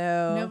those.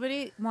 So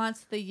Nobody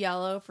wants the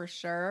yellow for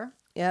sure.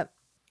 Yep.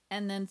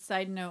 And then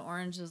side note,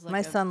 orange is like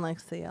My son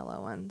likes the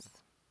yellow ones.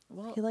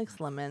 Well, He likes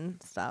lemon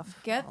stuff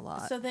get a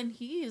lot. so then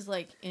he's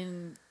like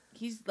in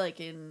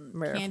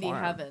Rare candy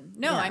form. heaven.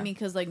 No, Yeah. I mean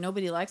because like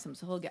nobody likes them,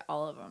 so he'll get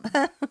all of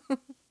them.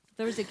 If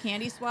there was a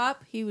candy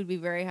swap, he would be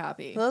very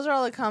happy. Those are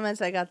all the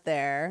comments I got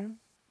there.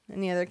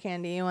 Any other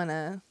candy you want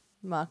to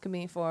mock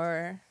me for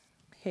or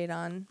hate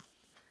on?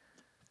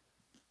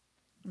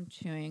 I'm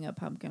chewing a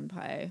pumpkin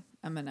pie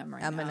M&M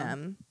right now.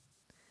 M&M.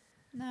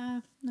 Nah,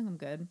 I think I'm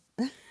good.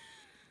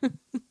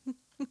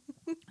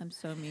 I'm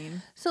so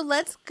mean. So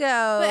let's go.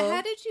 But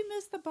how did you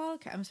miss the bottle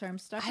cap? I'm sorry, I'm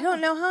stuck. I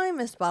don't know how I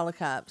missed bottle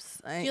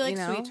caps. Do you like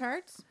sweet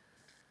tarts?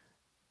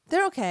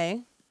 They're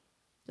okay.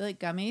 Do you like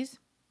gummies?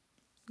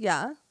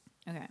 Yeah.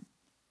 Okay.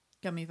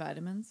 Gummy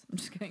vitamins. I'm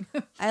just kidding.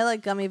 I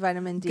like gummy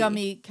vitamin D.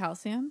 Gummy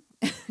calcium.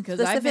 Because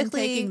I've been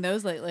Specifically- taking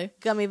those lately.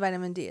 Gummy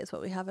vitamin D is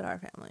what we have at our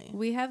family.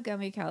 We have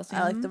gummy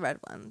calcium. I like the red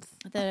ones.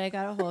 that I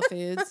got at Whole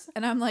Foods.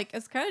 And I'm like,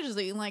 it's kind of just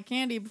eating like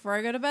candy before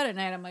I go to bed at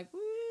night. I'm like, woo.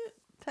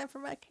 Time for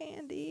my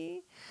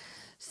candy.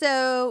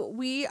 So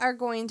we are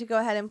going to go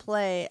ahead and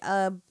play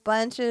a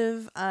bunch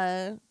of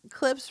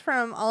clips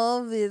from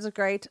all of these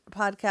great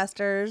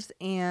podcasters.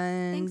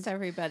 And Thanks,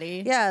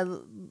 everybody. yeah,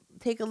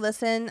 take a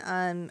listen.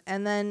 And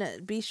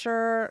then be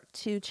sure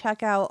to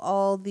check out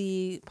all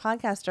the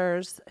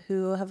podcasters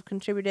who have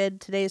contributed.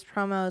 Today's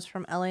promos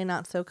from LA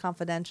Not So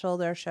Confidential.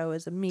 Their show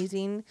is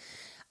amazing.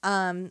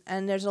 And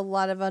there's a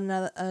lot of other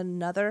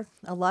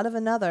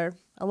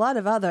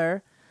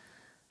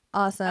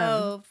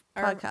awesome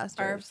podcasters.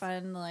 Our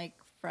fun, like,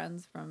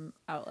 friends from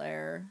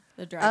Outlier,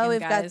 the Dragon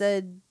we've guys. got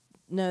the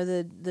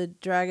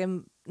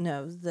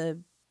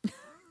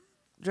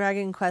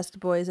Dragon Quest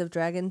Boys of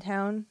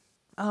Dragontown.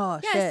 Oh,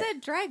 Yeah, shit. I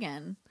said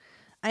dragon.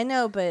 I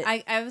know, but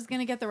I was going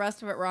to get the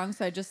rest of it wrong,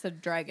 so I just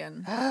said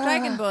dragon.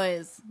 Dragon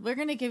Boys. We're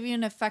going to give you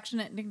an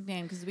affectionate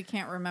nickname because we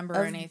can't remember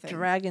of anything.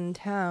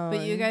 Dragontown.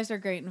 But you guys are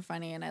great and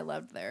funny, and I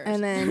loved theirs.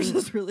 And then- Theirs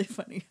is really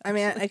funny. I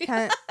mean, I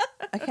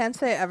actually. can't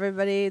say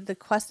everybody. The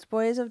Quest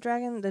Boys of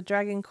Dragon, the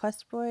Dragon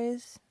Quest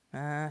Boys,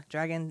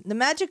 the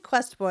Magic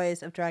Quest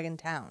Boys of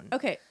Dragontown.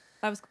 Okay,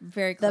 that was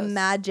very The close.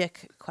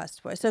 Magic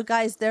Quest Boys. So,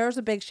 guys, there's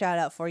a big shout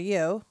out for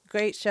you.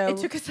 Great show. It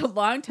took us a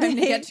long time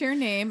to get to your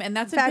name, and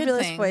that's a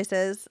Fabulous good thing.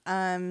 voices.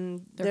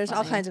 There's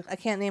all funny. kinds of. I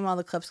can't name all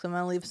the clips because I'm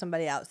gonna leave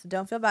somebody out. So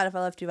don't feel bad if I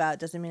left you out.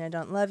 Doesn't mean I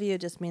don't love you.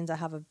 It just means I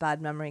have a bad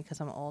memory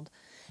because I'm old.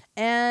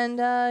 And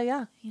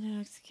yeah,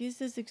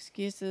 Excuses.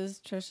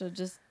 Trisha,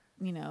 just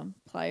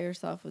ply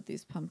yourself with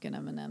these pumpkin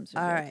M&Ms.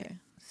 all right. Okay.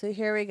 So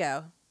here we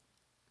go.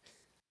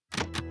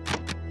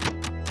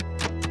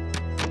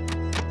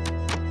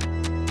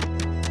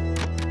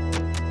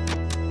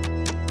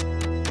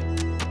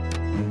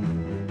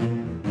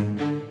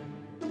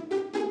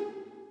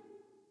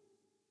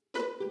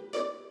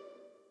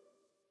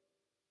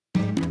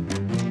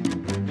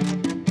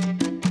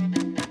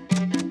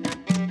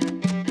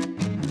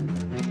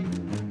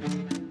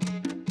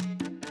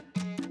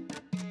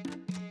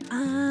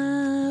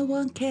 I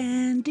want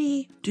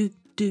candy, do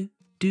do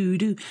do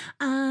do.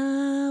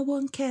 I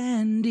want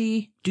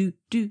candy, do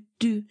do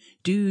do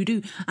do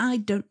do. I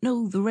don't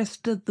know the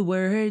rest of the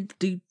words,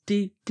 do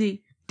do do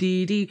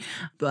do do.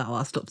 Well,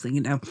 I'll stop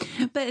singing now.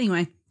 But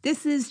anyway,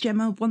 This is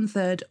Gemma,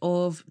 1/3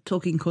 of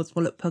Talking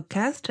Codswallop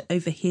podcast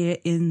over here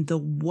in the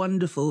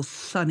wonderful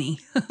sunny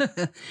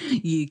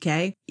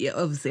UK. Yeah,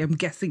 obviously, I'm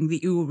guessing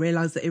that you all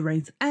realise that it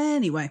rains.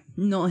 Anyway,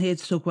 not here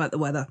to talk about the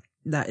weather.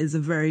 That is a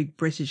very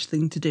British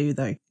thing to do,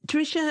 though.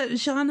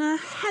 Trisha, Jana,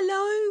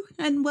 hello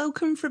and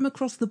welcome from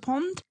across the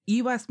pond.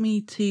 You asked me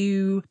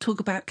to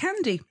talk about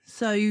candy,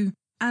 so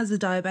as a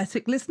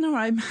diabetic listener,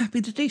 I'm happy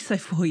to do so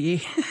for you.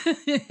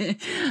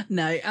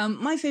 No,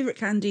 my favourite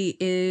candy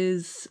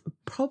is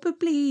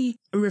probably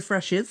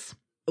Refreshers,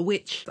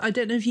 which I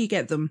don't know if you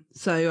get them,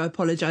 so I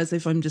apologise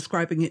if I'm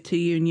describing it to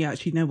you and you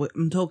actually know what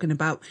I'm talking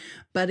about.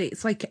 But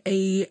it's like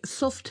a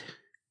soft,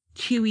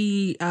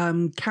 chewy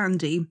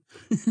candy,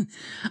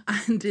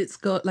 and it's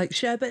got like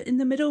sherbet in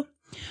the middle,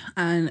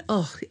 and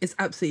oh, it's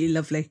absolutely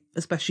lovely,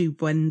 especially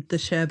when the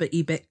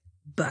sherbety bit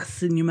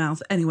bursts in your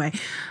mouth. Anyway,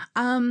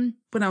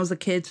 when I was a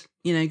kid,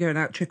 you know, going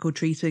out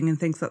trick-or-treating and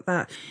things like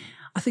that,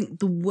 I think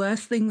the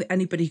worst thing that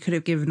anybody could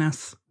have given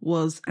us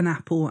was an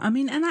apple. I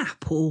mean, an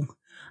apple,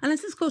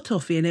 unless it's got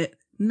toffee in it,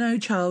 no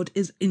child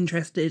is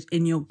interested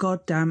in your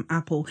goddamn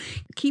apple.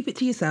 Keep it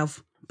to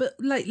yourself. But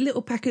like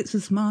little packets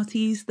of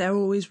Smarties, they're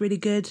always really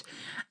good.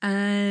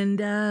 And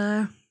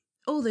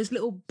all those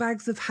little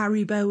bags of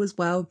Haribo as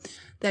well,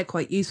 they're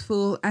quite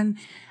useful. And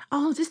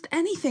just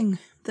anything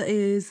that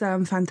is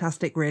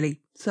fantastic,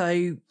 really. So,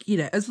 you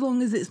know, as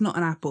long as it's not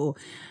an apple,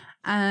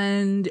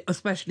 and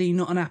especially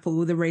not an apple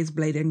with a razor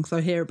blade in, because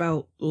I hear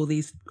about all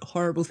these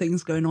horrible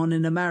things going on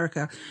in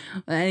America.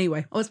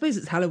 Anyway, I suppose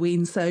it's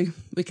Halloween, so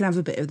we can have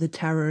a bit of the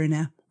terror in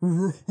here.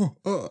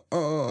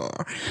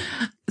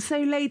 So,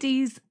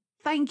 ladies,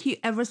 thank you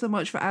ever so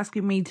much for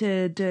asking me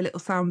to do a little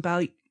sound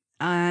bite.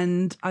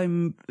 And I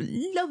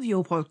love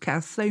your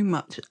podcast so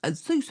much,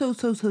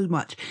 so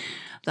much,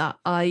 that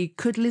I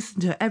could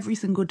listen to it every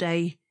single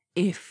day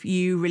if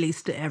you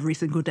released it every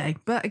single day.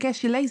 But I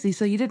guess you're lazy,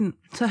 so you didn't.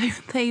 So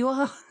there you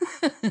are.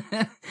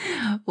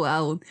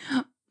 Well,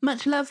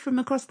 much love from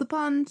across the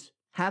pond.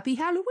 Happy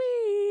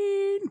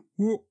Halloween!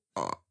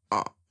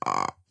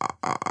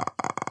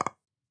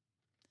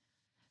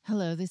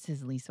 Hello, this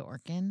is Lisa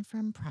Orkin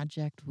from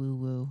Project Woo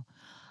Woo.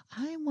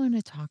 I want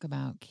to talk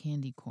about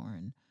candy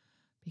corn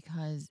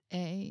because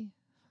I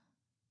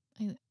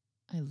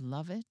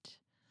love it.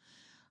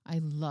 I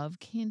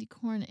love candy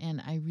corn, and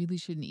I really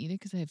shouldn't eat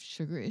it because I have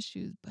sugar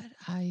issues, but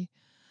I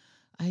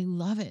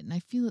love it, and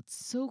I feel it's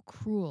so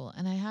cruel.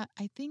 And I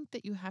think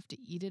that you have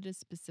to eat it a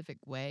specific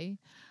way.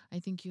 I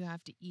think you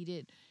have to eat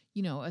it,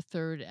 you know, a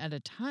third at a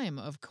time,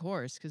 of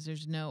course, because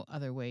there's no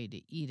other way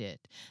to eat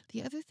it.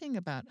 The other thing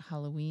about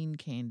Halloween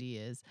candy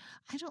is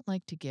I don't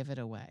like to give it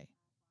away.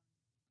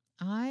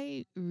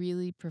 I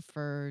really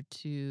prefer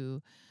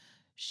to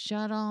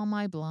shut all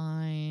my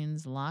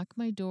blinds, lock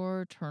my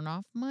door, turn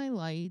off my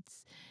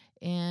lights,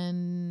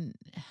 and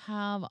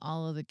have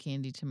all of the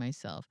candy to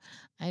myself.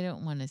 I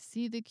don't want to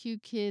see the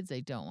cute kids.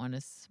 I don't want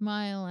to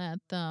smile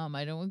at them.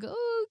 I don't want to go,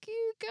 oh,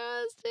 cute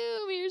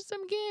costume. Here's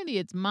some candy.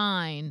 It's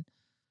mine.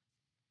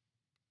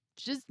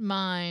 Just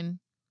mine.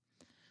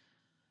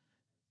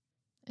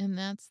 And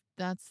that's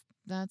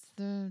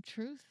the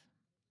truth.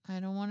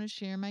 I don't want to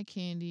share my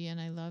candy, and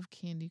I love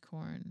candy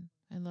corn.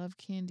 I love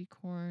candy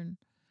corn.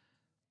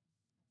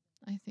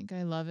 I think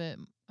I love it.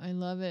 I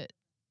love it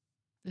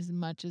as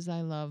much as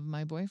I love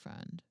my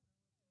boyfriend.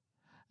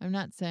 I'm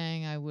not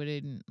saying I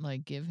wouldn't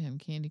like give him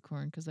candy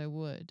corn, because I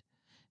would,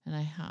 and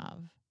I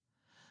have.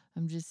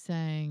 I'm just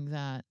saying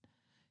that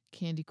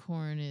candy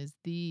corn is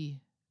the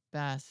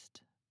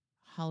best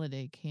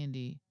holiday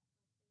candy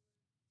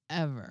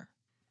ever.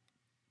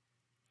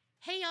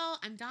 Hey y'all,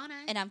 I'm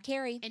Donna. And I'm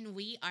Carrie. And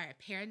we are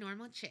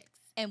Paranormal Chicks.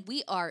 And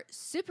we are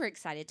super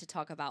excited to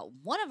talk about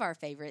one of our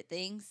favorite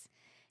things,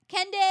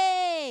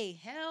 candy.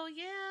 Hell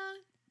yeah.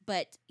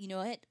 But you know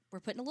what? We're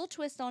putting a little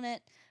twist on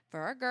it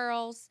for our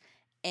girls.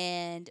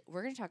 And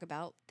we're going to talk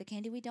about the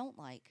candy we don't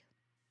like.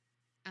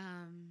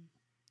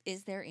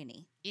 Is there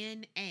any?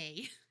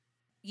 N-A.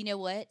 You know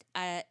what?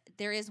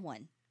 There is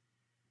one.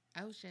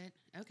 Oh, shit.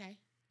 Okay.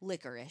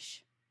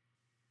 Licorice.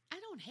 I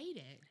don't hate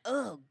it.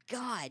 Oh,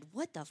 God.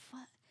 What the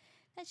fuck?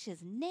 That's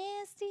just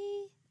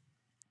nasty.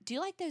 Do you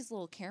like those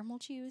little caramel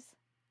chews?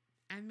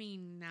 I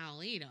mean,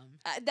 I'll eat them.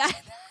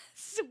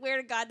 Swear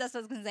to God, that's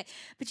what I was going to say.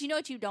 But you know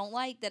what you don't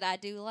like that I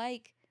do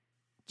like?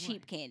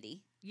 Cheap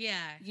candy.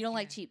 Yeah. You don't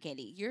like cheap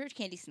candy. You're a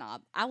candy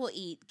snob. I will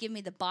eat. Give me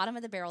the bottom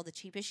of the barrel, the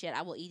cheapest shit.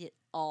 I will eat it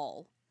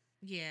all.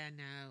 Yeah,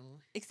 no.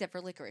 Except for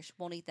licorice.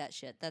 Won't eat that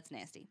shit. That's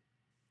nasty.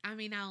 I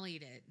mean, I'll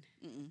eat it.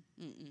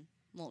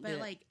 Won't but do it.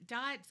 like,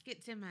 dots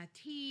gets in my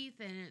teeth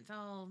and it's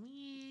all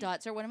meh.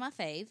 Dots are one of my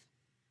fave.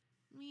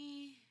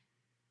 Meh.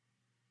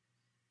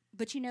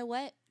 But you know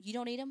what? You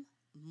don't eat them.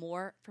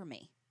 More for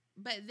me.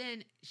 But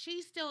then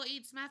she still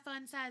eats my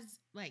fun size,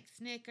 like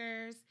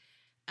Snickers,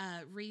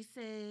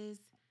 Reese's.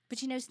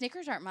 But you know,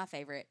 Snickers aren't my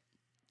favorite.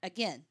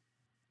 Again,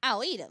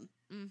 I'll eat them,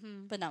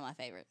 but not my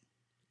favorite.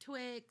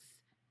 Twix.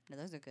 No,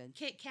 those are good.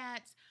 Kit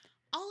Kats.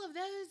 All of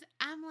those,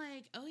 I'm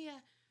like, oh yeah.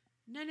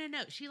 No.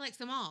 She likes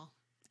them all.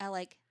 I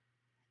like,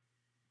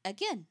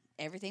 again,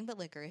 everything but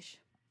licorice.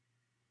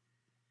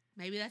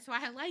 Maybe that's why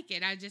I like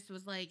it. I just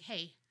was like,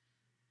 hey,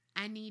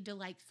 I need to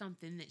like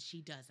something that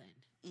she doesn't.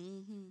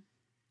 Mm-hmm.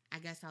 I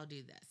guess I'll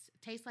do this.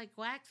 It tastes like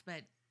wax,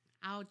 but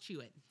I'll chew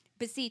it.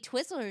 But see,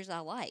 Twizzlers I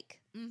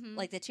like. Mm-hmm.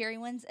 Like the cherry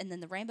ones and then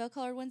the rainbow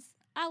colored ones.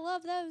 I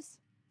love those.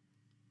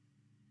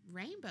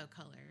 Rainbow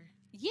color.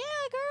 Yeah,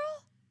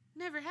 girl.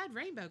 Never had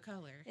rainbow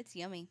color. It's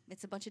yummy.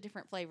 It's a bunch of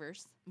different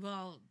flavors.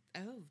 Well,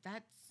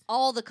 that's...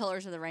 All the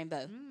colors of the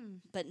rainbow,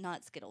 Mm. but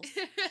not Skittles.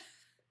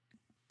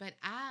 But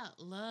I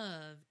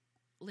love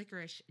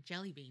licorice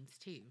jelly beans,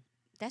 too.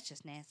 That's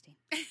just nasty.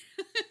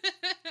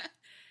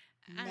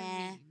 I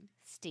mean,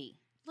 Nasty.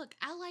 look,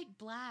 I like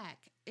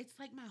black. It's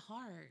like my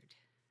heart.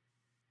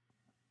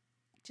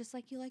 Just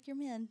like you like your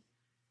men.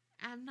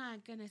 I'm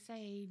not going to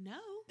say no.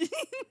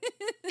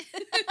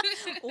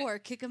 Or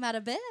kick them out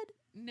of bed.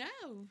 No.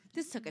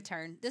 This took a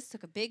turn. This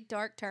took a big,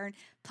 dark turn.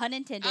 Pun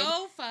intended.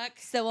 Oh, fuck.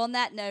 So on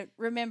that note,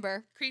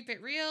 remember, Creep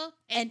it real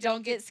and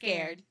don't get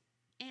scared.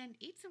 And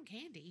eat some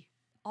candy.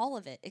 All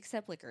of it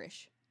except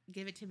licorice.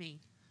 Give it to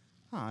me.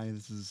 Hi,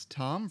 this is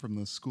Tom from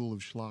the School of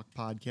Schlock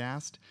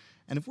podcast.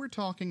 And if we're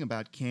talking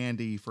about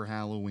candy for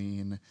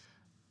Halloween,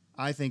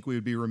 I think we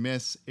would be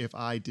remiss if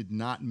I did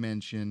not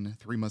mention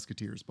Three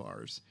Musketeers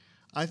bars.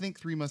 I think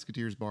Three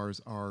Musketeers bars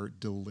are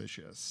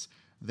delicious.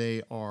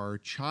 They are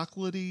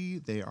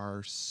chocolatey, they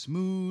are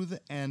smooth,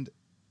 and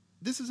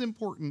this is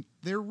important,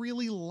 they're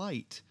really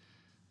light.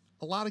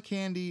 A lot of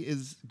candy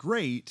is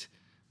great,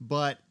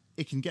 but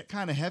it can get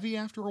kind of heavy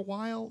after a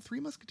while.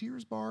 Three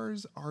Musketeers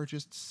bars are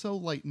just so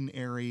light and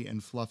airy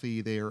and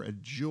fluffy. They are a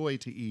joy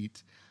to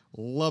eat.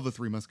 Love a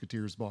Three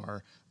Musketeers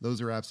bar.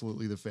 Those are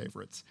absolutely the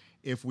favorites.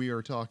 If we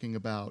are talking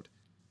about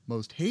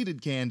most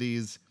hated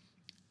candies,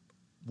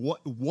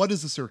 what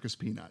is a circus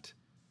peanut?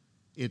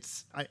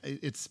 It's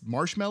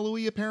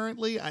marshmallowy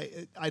apparently.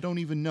 I don't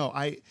even know.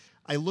 I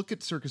look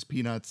at circus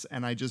peanuts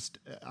and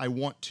I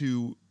want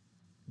to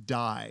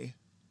die.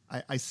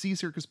 I see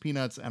circus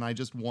peanuts and I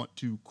just want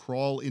to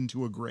crawl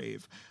into a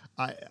grave.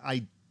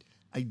 I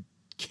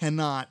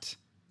cannot,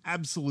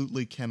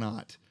 absolutely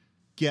cannot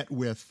get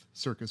with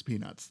circus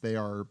peanuts. They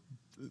are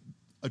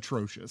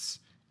atrocious.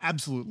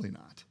 Absolutely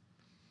not.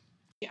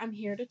 I'm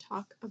here to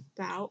talk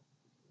about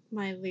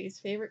my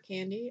least favorite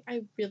candy.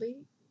 I really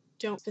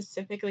don't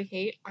specifically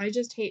hate. I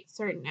just hate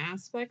certain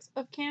aspects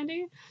of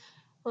candy,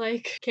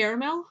 like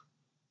caramel,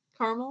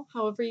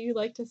 however you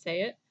like to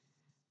say it.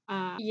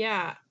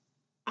 Yeah,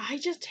 I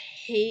just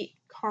hate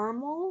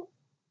caramel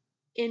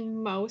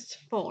in most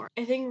form.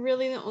 I think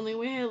really the only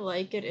way I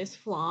like it is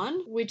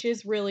flan, which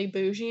is really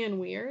bougie and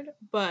weird.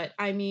 But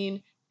I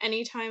mean,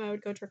 anytime I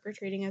would go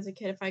trick-or-treating as a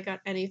kid, if I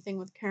got anything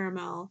with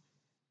caramel,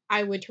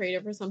 I would trade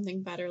it for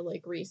something better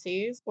like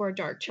Reese's or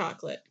dark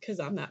chocolate because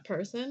I'm that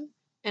person.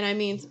 And I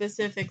mean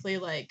specifically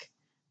like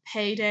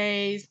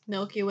Paydays,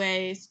 Milky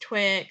Ways,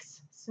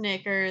 Twix,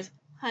 Snickers,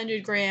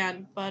 100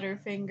 Grand,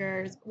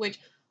 Butterfingers, which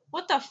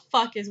what the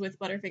fuck is with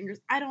Butterfingers?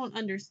 I don't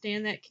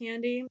understand that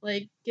candy.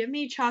 Like, give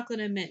me chocolate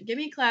and mint. Give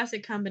me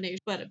classic combination.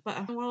 But I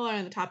want to learn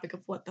on the topic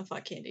of what the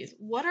fuck candies.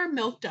 What are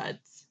Milk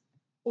Duds?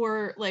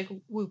 Or like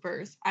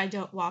Whoopers?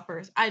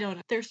 Whoppers. I don't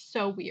know. They're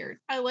so weird.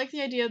 I like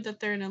the idea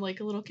that they're in a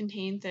little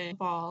contained thing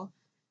ball.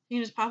 You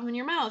can just pop them in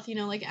your mouth,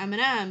 like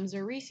M&Ms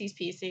or Reese's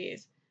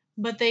Pieces.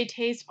 But they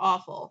taste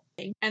awful.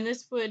 And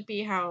this would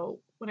be how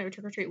when I would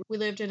trick or treat. We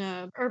lived in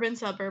a urban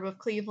suburb of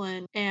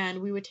Cleveland,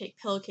 and we would take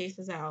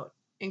pillowcases out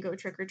and go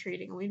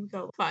trick-or-treating, and we'd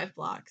go 5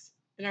 blocks.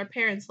 And our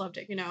parents loved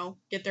it,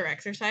 get their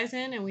exercise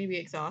in, and we'd be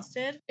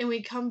exhausted. And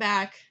we'd come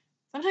back.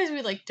 Sometimes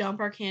we'd,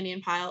 dump our candy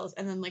in piles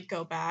and then,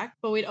 go back.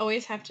 But we'd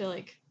always have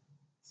to,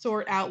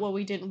 sort out what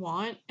we didn't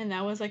want. And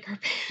that was, our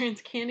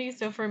parents' candy.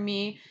 So for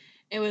me,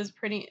 it was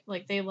pretty,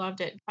 they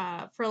loved it.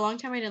 For a long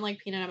time, I didn't like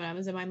peanut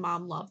M&Ms, and my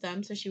mom loved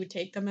them. So she would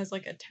take them as, a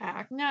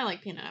tack. Now I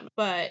like peanut M&Ms.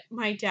 But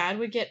my dad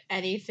would get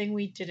anything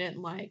we didn't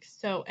like.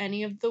 So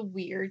any of the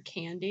weird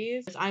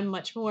candies, I'm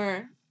much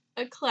more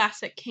a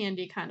classic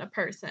candy kind of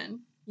person,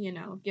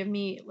 give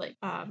me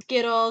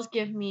Skittles,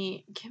 give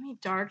me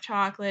dark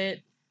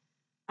chocolate,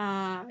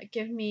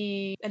 give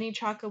me any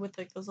chocolate with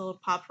those little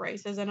pop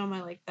rices in them.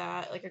 I like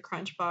that, like a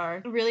Crunch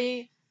bar.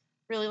 Really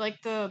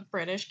like the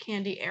British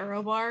candy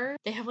Aero bar.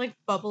 They have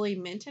bubbly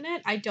mint in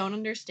it. I don't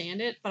understand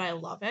it, but I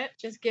love it.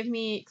 Just give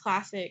me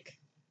classic,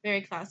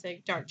 very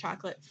classic dark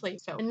chocolate flavor.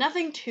 So and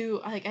nothing too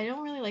I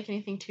don't really like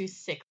anything too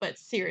sick, but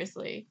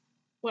seriously,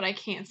 what I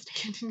can't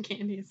stand in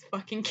candy is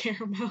fucking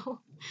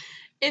caramel.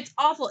 It's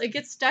awful. It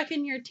gets stuck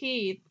in your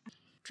teeth.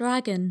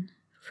 Dragon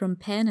from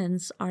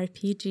Penance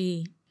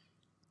RPG.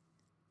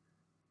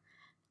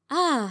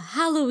 Ah,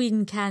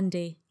 Halloween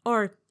candy,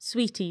 or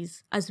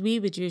sweeties, as we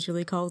would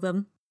usually call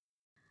them.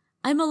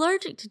 I'm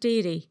allergic to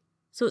dairy,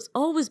 so it's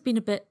always been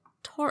a bit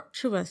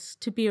tortuous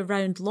to be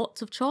around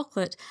lots of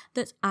chocolate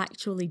that's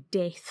actually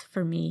death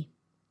for me.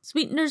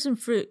 Sweeteners and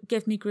fruit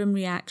give me grim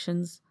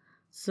reactions,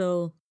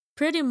 so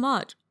pretty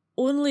much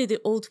only the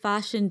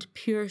old-fashioned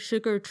pure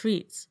sugar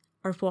treats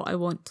are what I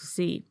want to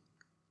see.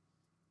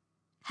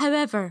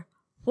 However,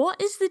 what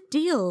is the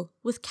deal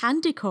with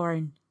candy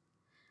corn?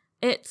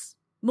 It's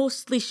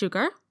mostly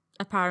sugar,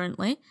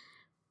 apparently,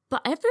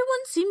 But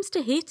everyone seems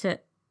to hate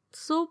it.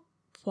 So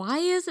why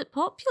is it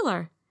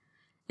popular?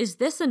 Is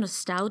this a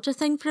nostalgia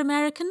thing for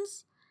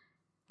Americans?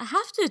 I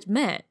have to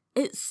admit,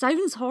 it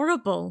sounds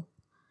horrible.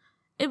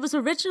 It was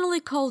originally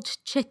called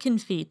chicken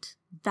feed.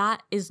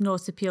 That is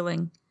not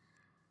appealing.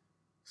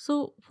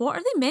 So what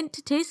are they meant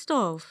to taste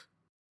of?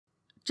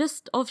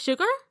 Just of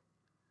sugar?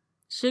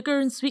 Sugar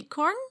and sweet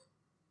corn?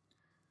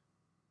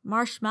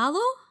 Marshmallow?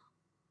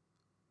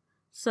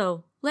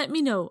 So, let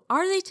me know,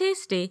 are they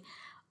tasty?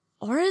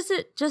 Or is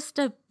it just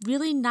a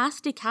really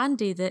nasty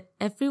candy that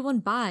everyone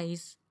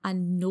buys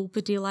and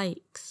nobody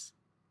likes?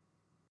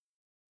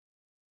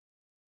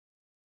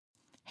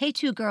 Hey,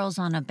 two girls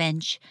on a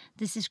bench.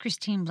 This is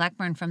Christine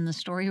Blackburn from the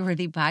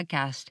Storyworthy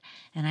podcast,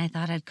 and I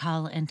thought I'd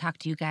call and talk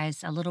to you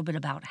guys a little bit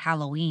about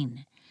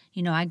Halloween.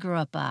 You know, I grew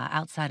up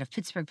outside of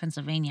Pittsburgh,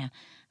 Pennsylvania,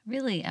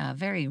 really a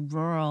very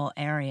rural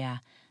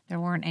area. There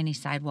weren't any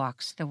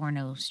sidewalks. There were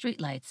no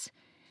streetlights.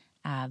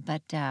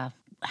 But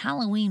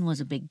Halloween was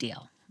a big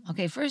deal.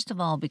 Okay, first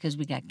of all, because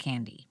we got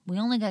candy. We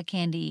only got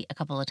candy a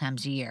couple of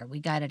times a year. We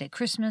got it at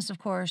Christmas, of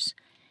course,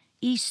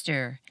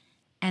 Easter,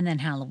 and then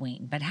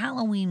Halloween. But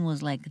Halloween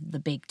was like the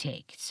big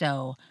take.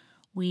 So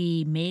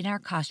we made our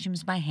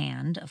costumes by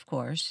hand, of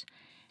course.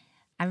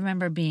 I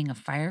remember being a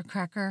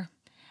firecracker.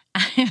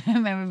 I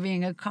remember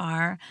being a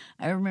car.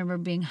 I remember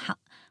being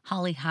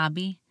Holly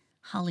Hobby.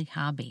 Holly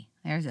Hobby.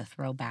 There's a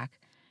throwback.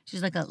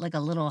 She's like a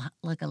little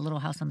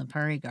House on the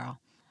Prairie girl.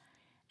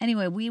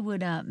 Anyway, we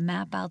would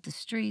map out the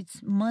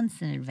streets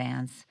months in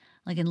advance.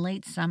 Like in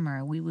late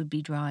summer, we would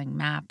be drawing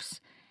maps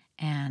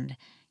and,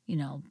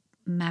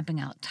 mapping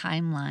out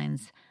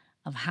timelines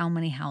of how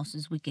many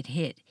houses we could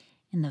hit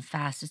in the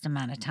fastest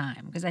amount of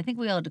time. Because I think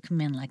we all had to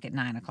come in like at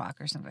 9 o'clock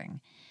or something.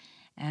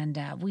 And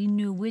we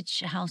knew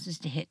which houses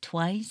to hit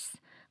twice,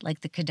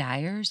 like the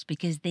Kadyers,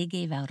 because they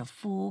gave out a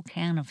full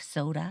can of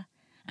soda.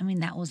 I mean,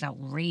 that was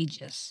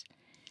outrageous.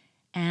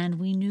 And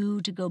we knew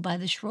to go by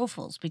the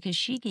Schroeffels because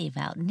she gave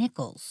out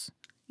nickels.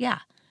 Yeah,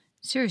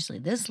 seriously,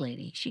 this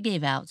lady, she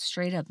gave out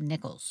straight up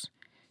nickels.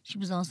 She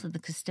was also the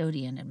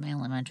custodian at my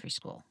elementary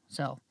school.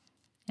 So,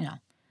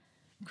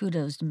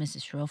 kudos to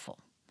Mrs. Schroeffel.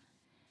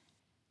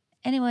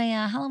 Anyway,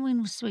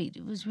 Halloween was sweet.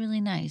 It was really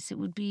nice. It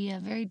would be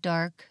very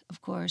dark,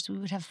 of course. We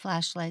would have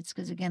flashlights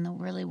because, again, there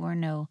really were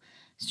no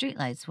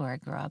streetlights where I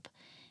grew up.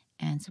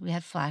 And so we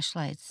had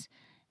flashlights.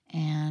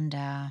 And,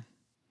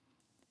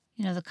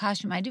 the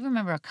costume, I do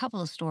remember a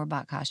couple of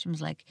store-bought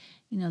costumes, like,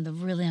 the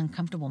really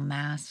uncomfortable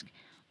mask.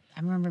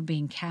 I remember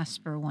being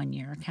Casper one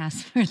year,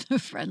 Casper the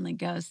Friendly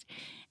Ghost,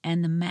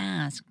 and the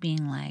mask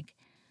being like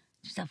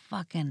just a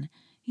fucking,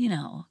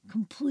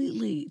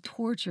 completely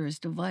torturous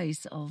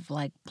device of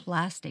like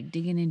plastic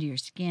digging into your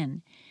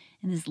skin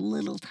and this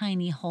little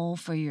tiny hole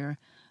for your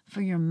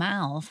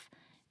mouth.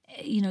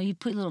 You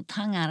put a little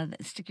tongue out of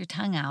it, stick your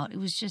tongue out. It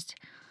was just,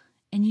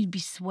 and you'd be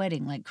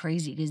sweating like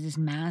crazy because this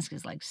mask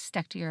is like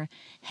stuck to your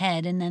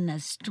head and then the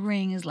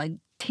string is like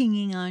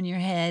tinging on your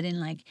head and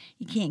like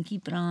you can't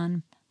keep it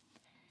on.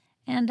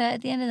 And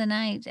at the end of the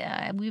night,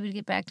 we would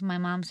get back to my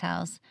mom's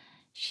house.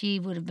 She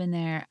would have been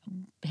there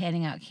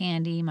handing out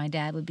candy. My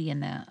dad would be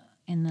in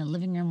the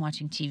living room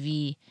watching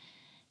TV.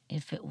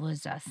 If it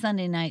was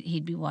Sunday night,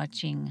 he'd be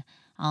watching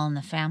All in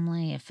the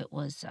Family. If it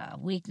was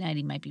weeknight,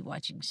 he might be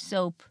watching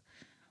soap.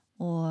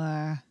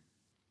 Or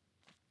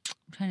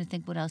I'm trying to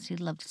think what else he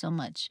loved so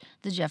much.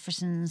 The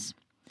Jeffersons.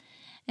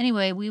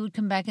 Anyway, we would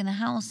come back in the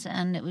house,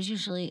 and it was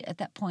usually at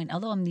that point,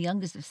 although I'm the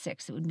youngest of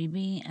 6, it would be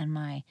me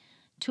and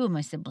two of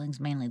my siblings,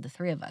 mainly the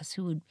 3 of us,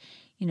 who would,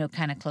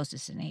 kind of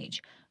closest in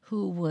age,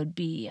 who would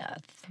be,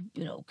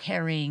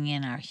 carrying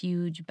in our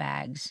huge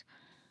bags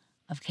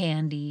of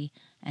candy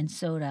and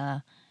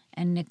soda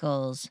and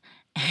nickels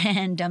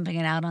and dumping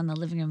it out on the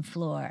living room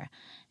floor.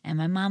 And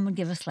my mom would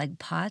give us like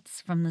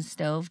pots from the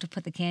stove to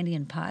put the candy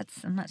in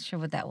pots. I'm not sure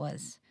what that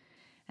was.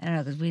 I don't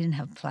know, because we didn't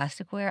have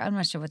plasticware. I'm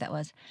not sure what that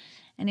was.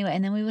 Anyway,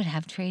 and then we would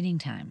have trading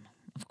time.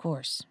 Of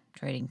course,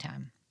 trading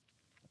time.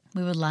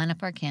 We would line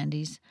up our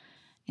candies,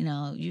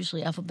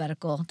 usually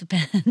alphabetical,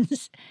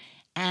 depends.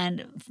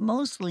 And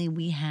mostly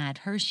we had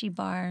Hershey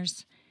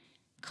bars,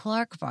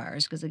 Clark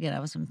bars, because again, I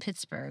was from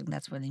Pittsburgh.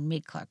 That's where they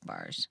made Clark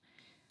bars.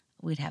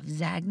 We'd have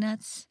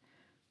Zagnuts.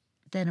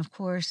 Then, of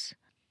course,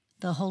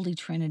 the Holy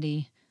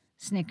Trinity,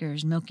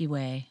 Snickers, Milky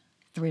Way,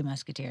 Three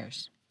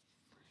Musketeers.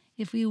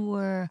 If we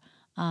were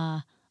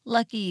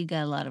lucky, you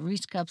got a lot of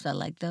Reese Cups. I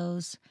like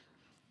those.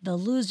 The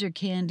loser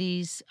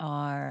candies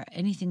are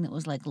anything that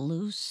was like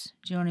loose.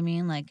 Do you know what I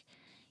mean? Like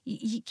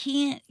you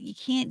can't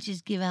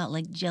just give out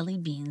like jelly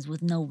beans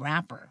with no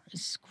wrapper.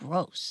 It's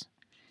gross.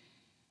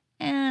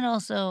 And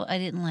also, I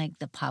didn't like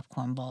the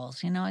popcorn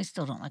balls. I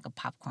still don't like a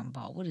popcorn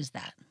ball. What is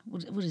that?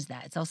 What is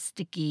that? It's all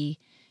sticky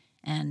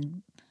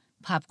and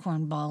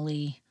popcorn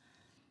ball-y.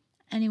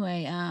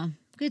 Anyway,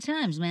 good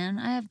times, man.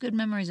 I have good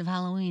memories of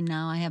Halloween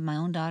now. I have my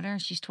own daughter.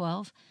 She's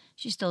 12.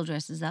 She still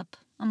dresses up.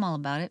 I'm all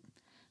about it.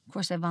 Of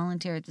course, I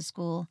volunteer at the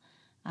school,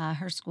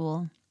 her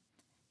school,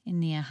 in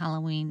the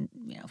Halloween,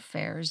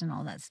 fairs and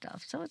all that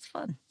stuff. So it's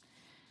fun.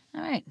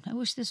 All right, I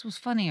wish this was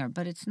funnier,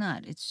 but it's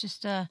not. It's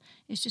just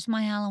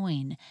my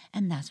Halloween,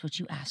 and that's what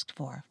you asked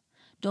for.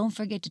 Don't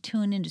forget to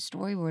tune into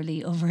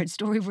Storyworthy over at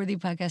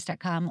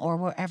storyworthypodcast.com or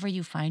wherever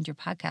you find your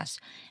podcasts.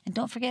 And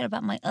don't forget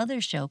about my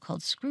other show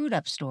called Screwed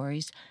Up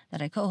Stories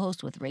that I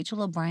co-host with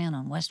Rachel O'Brien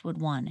on Westwood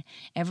One.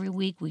 Every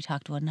week we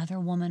talk to another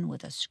woman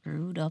with a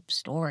screwed up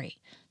story.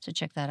 So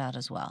check that out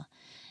as well.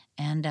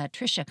 And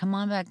Trisha, come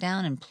on back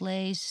down and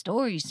play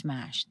Story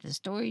Smash, the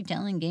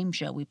storytelling game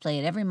show. We play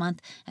it every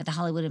month at the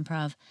Hollywood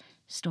Improv,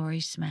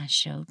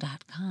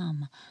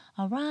 storysmashshow.com.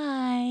 All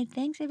right.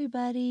 Thanks,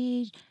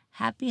 everybody.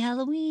 Happy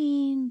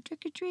Halloween.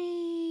 Trick or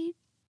treat.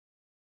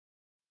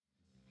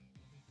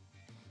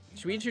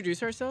 Should we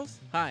introduce ourselves?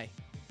 Hi,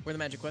 we're the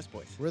Magic Quest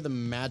Boys. We're the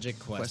Magic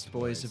Quest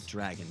Boys of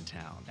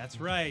Dragontown.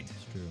 That's right.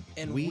 That's true.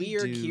 And we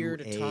are do here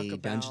to talk a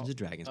about Dungeons and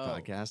Dragons Oh.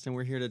 podcast, and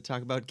we're here to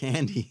talk about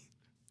candy.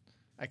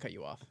 I cut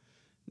you off.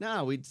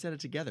 No, we said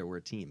it together. We're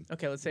a team.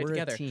 Okay, let's say We're it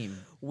together. A team.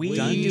 We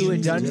do a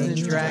Dungeons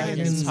and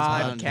Dragons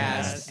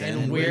podcast,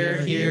 and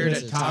we're here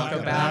to talk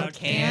about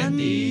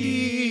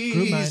candy.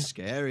 Group mind.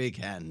 Scary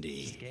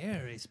candy.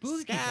 Scary,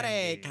 spooky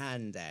Scary candy.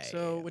 candy.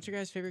 So, what's your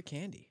guys' favorite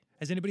candy?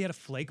 Has anybody had a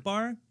flake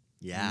bar?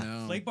 Yeah.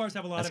 No. Flake bars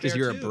have a lot That's of because air,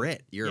 you're a too.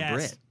 Brit. You're Yes, a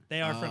Brit.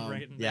 They are from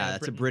Britain. Yeah, that's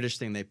Britain. a British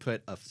thing. They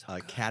put a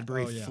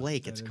Cadbury Oh, yeah,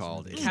 flake, that it's is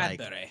called. really It's good. like,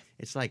 Cadbury.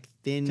 it's like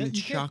thin You can't-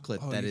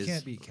 chocolate oh, that you is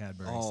can't beat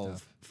Cadbury all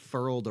stuff.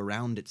 furled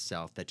around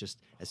itself that just,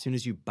 as soon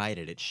as you bite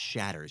it, it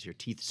shatters. Your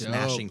teeth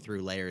smashing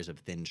through layers of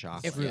thin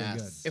chocolate.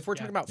 If we're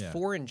talking about Yeah.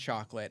 foreign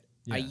chocolate,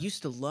 I Yeah.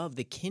 used to love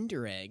the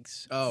Kinder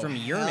Eggs Oh, from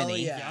hell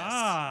Germany. yes.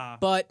 Yeah.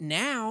 But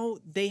now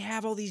they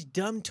have all these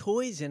dumb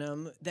toys in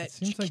them that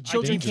seems like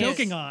children dangerous. can't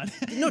Choking on.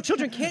 No,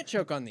 children can't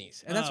choke on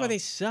these, and that's why Oh. they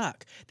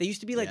suck. They used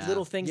to be like Yeah.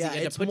 little things Yeah, that you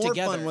had it's to put more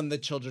together. fun when the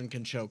children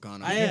can choke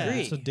on them. I Yeah.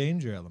 agree. It's a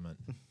danger element.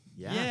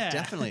 Yeah,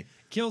 definitely.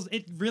 Kills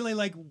it. Really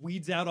like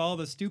weeds out all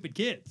the stupid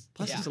kids.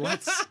 Plus, it's a lot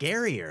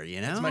scarier,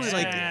 you know? much It's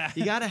like, scarier.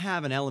 you got to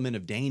have an element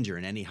of danger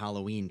in any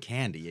Halloween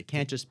candy. It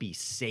can't just be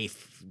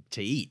safe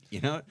to eat,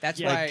 you know? That's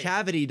like why-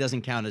 cavity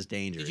doesn't count as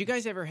danger. Did you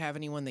guys ever have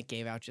anyone that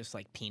gave out just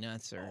like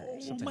peanuts or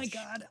something? Oh my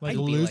God. Like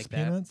I'd be loose like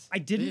that. peanuts? I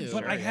didn't, Ew.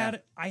 but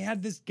Sure, I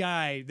had this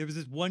guy. There was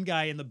this one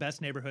guy in the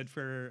best neighborhood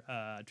for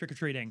trick or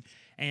treating,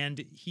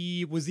 and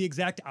he was the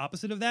exact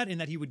opposite of that in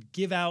that he would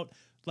give out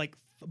like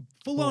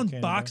full-on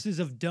candy boxes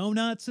of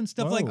donuts and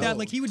stuff like that. Oh.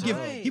 Like he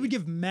would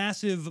give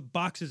massive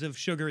boxes of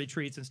sugary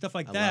treats and stuff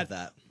like I that. love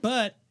that.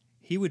 But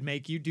he would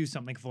make you do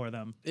something for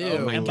them. Ew.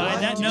 Oh my And by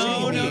God. that,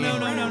 no.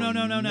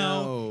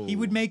 No. He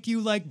would make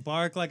you like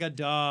bark like a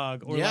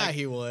dog, or Yeah, like,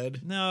 he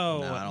would.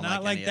 no, No, I don't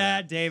not like like any of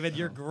that, that. David.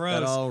 You're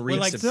gross. all Or reeks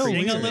like of sing a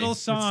creature. little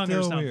It's song or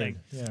still something.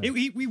 weird. Yeah.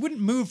 We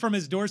wouldn't move from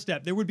his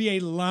doorstep. There would be a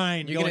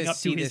line You're going gonna up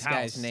see to his this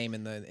guy's house. name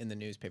in the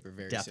newspaper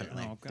very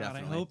Definitely. soon. Oh God,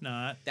 Definitely. I hope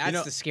not. That's You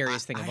know, the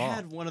scariest thing of I all.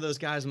 had one of those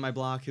guys on my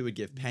block who would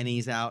give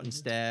pennies out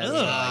instead. Ugh.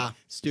 or, like,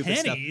 stupid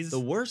Pennies? stuff.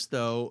 The worst,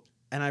 though,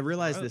 and I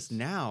realize Gross. this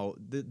now,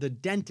 the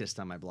dentist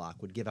on my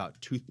block would give out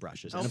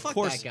toothbrushes. Oh, and of fuck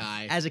course, that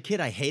guy. as a kid,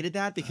 I hated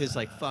that because,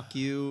 like, fuck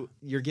you,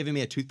 you're giving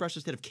me a toothbrush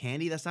instead of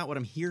candy. That's not what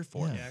I'm here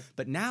for. Yeah.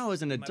 But now,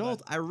 as an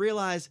adult, I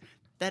realize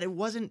that it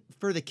wasn't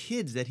for the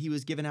kids that he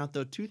was giving out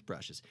those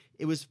toothbrushes.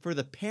 It was for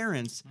the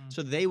parents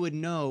so they would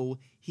know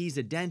he's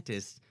a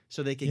dentist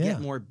so they could Yeah.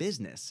 get more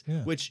business,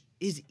 Yeah. which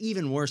is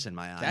even worse in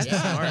my eyes. That's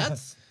Yeah, smart.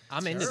 that's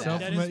I'm into that.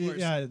 That is worse.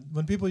 Yeah,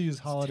 when people use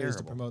holidays to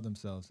terrible. promote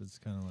themselves, it's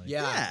kind of like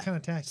Yeah. kind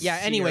of tacky. Yeah.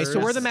 Anyway, so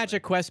we're the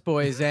Magic Quest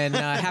Boys, and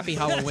happy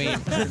Halloween.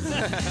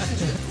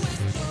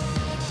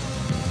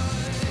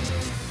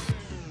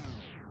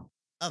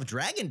 Of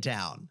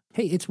Dragontown.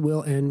 Hey, it's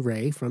Will and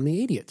Ray from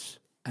the Idiots.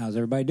 How's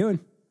everybody doing?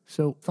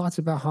 So, thoughts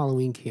about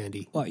Halloween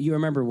candy? Well, you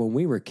remember when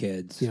we were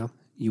kids, Yeah.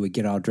 you would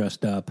get all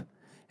dressed up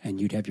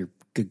and you'd have your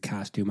good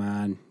costume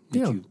on that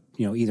Yeah.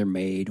 you know, either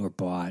made or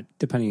bought,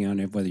 depending on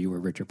whether you were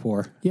rich or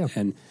poor. Yeah.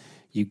 And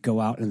you'd go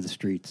out into the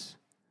streets.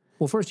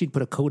 Well, first you'd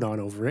put a coat on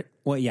over it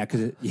Well, yeah,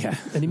 because,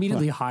 and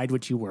immediately hide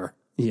what you were.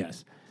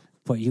 yes.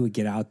 But you would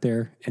get out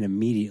there and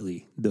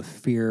immediately the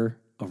fear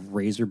of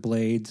razor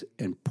blades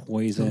and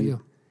poison Oh, yeah.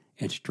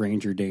 and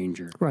stranger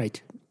danger.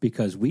 Right.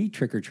 Because we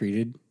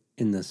trick-or-treated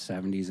in the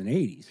 70s and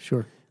 80s.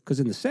 Sure.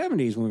 Because in the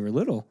 70s, when we were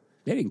little,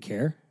 they didn't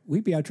care.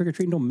 We'd be out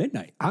trick-or-treating until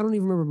midnight. I don't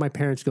even remember my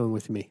parents going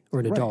with me or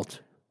an Right.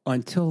 adult.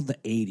 Until the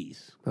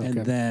 80s. Okay.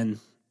 And then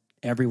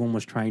everyone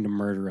was trying to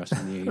murder us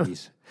in the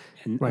 80s.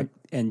 And Right.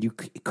 and you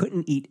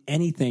couldn't eat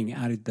anything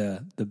out of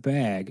the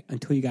bag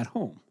until you got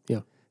home.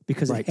 Yeah.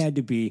 Because Right. it had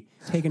to be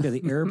taken to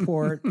the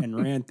airport and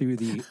ran through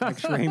the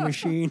x-ray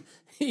machine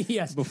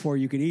Yes. before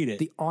you could eat it.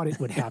 The audit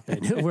would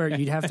happen where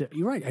you'd have to,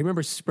 you're right. I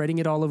remember spreading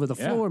it all over the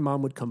Yeah. floor.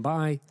 Mom would come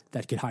by.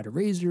 That could hide a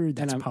razor.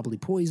 That's probably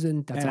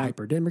poison. That's and a I'm-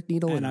 hypodermic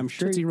needle. and I'm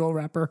sure Tootsie Roll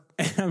wrapper.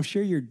 And I'm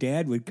sure your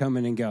dad would come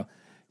in and go,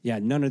 yeah,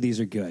 none of these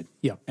are good.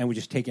 Yeah. And would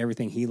just take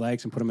everything he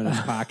likes and put them in his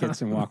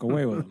pockets and walk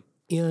away with them.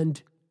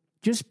 And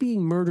just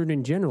being murdered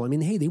in general. I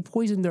mean, hey, they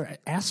poisoned their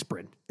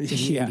aspirin in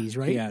the 80s,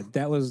 right? Yeah,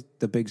 that was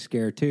the big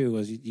scare too.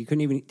 Was you couldn't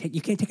even take,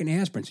 you can't take an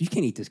aspirin, so you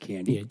can't eat this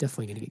candy. Yeah,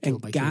 definitely going to get And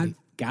killed by candy.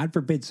 God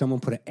forbid someone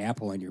put an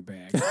apple in your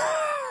bag.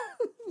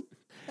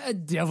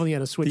 Definitely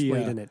had a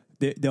switchblade in it.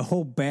 The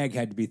whole bag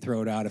had to be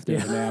thrown out if there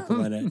was an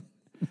apple in it.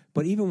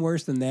 But even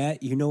worse than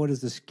that, you know what is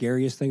the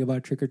scariest thing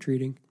about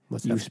trick-or-treating?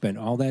 You spend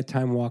all that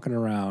time walking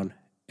around,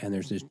 and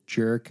there's this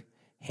jerk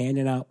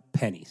handing out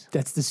pennies.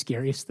 That's the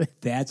scariest thing.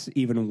 That's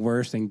even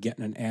worse than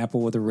getting an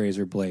apple with a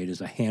razor blade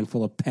is a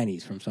handful of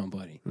pennies from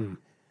somebody.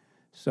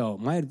 So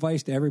my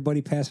advice to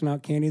everybody passing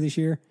out candy this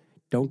year,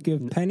 don't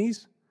give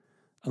pennies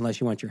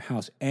unless you want your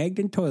house egged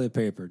and toilet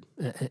papered.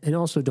 And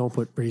also don't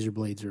put razor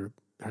blades or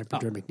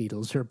hypodermic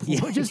needles or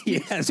just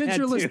since that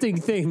you're too.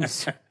 listing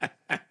things.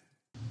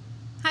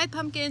 Hi,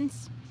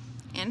 pumpkins.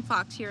 Ann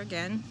Fox here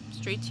again,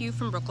 straight to you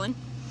from Brooklyn.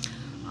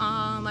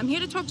 I'm here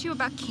to talk to you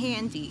about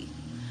candy.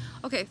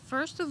 Okay,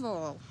 first of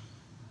all,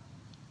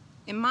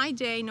 in my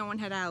day, no one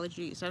had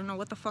allergies. I don't know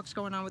what the fuck's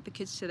going on with the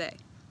kids today.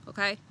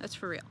 Okay, that's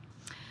for real.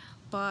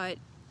 But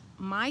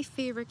my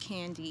favorite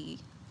candy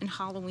and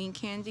Halloween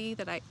candy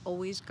that I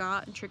always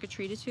got and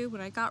trick-or-treated to,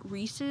 when I got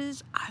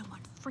Reese's, I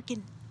went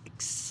freaking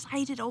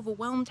excited,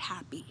 overwhelmed,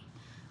 happy.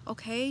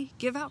 Okay?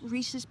 Give out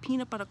Reese's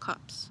peanut butter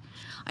cups.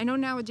 I know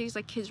nowadays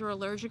like kids are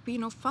allergic, but you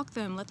know, fuck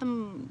them. Let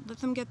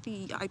them get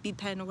the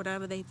EpiPen or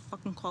whatever they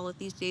fucking call it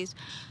these days.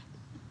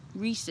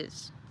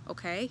 Reese's,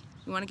 okay?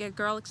 You want to get a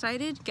girl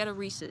excited? Get a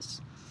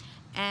Reese's.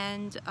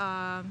 And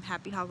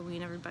happy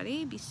Halloween,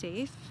 everybody. Be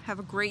safe. Have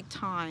a great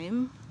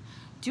time.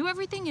 Do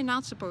everything you're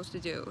not supposed to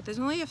do. There's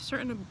only a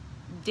certain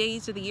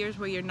days of the years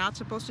where you're not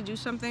supposed to do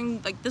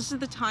something. Like, this is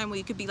the time where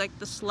you could be like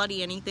the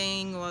slutty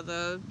anything or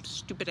the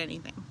stupid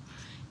anything.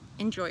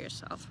 Enjoy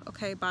yourself,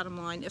 okay? Bottom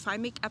line, if I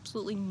make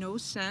absolutely no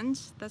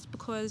sense, that's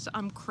because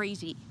I'm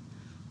crazy,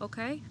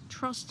 okay?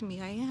 Trust me,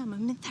 I am.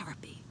 I'm in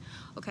therapy,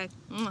 okay?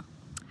 Mwah.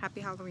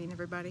 Happy Halloween,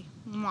 everybody.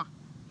 Mwah.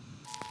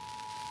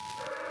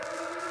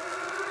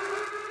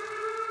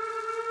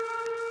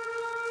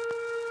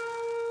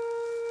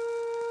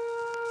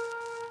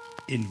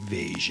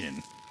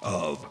 Invasion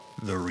of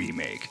the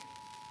remake.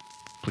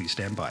 Please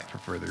stand by for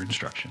further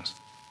instructions.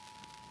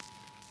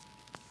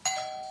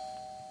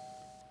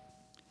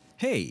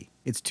 Hey,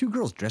 it's two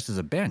girls dressed as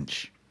a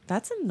bench.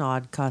 That's an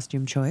odd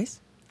costume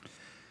choice.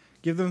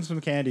 Give them some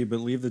candy, but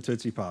leave the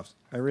Tootsie Pops.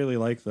 I really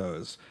like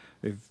those.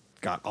 They've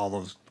got all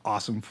those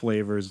awesome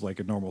flavors like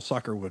a normal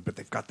sucker would, but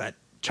they've got that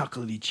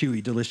chocolatey,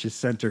 chewy, delicious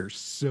center.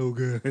 So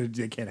good.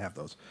 They can't have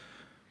those.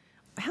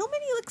 How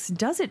many licks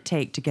does it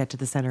take to get to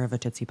the center of a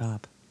Tootsie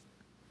Pop?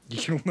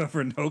 You'll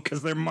never know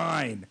because they're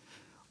mine.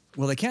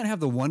 Well, they can't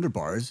have the Wonder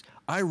Bars.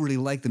 I really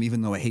like them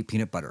even though I hate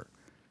peanut butter.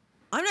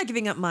 I'm not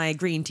giving up my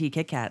green tea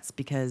Kit Kats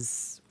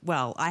because,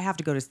 well, I have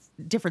to go to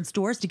different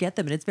stores to get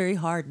them, and it's very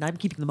hard, and I'm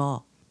keeping them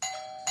all.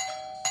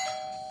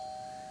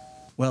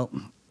 Well,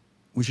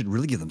 we should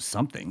really give them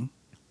something.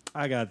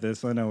 I got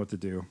this. I know what to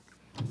do.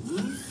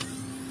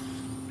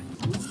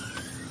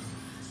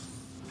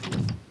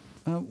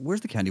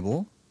 Where's the candy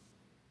bowl?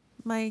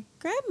 My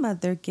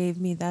grandmother gave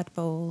me that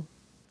bowl.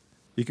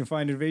 You can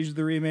find Invasion of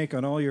the Remake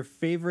on all your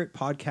favorite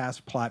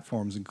podcast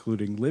platforms,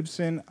 including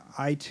Libsyn,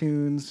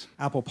 iTunes,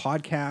 Apple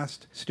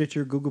Podcast,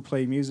 Stitcher, Google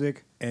Play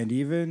Music, and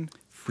even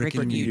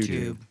Frickin'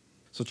 YouTube.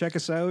 So check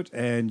us out,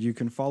 and you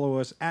can follow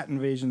us at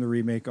Invasion of the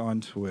Remake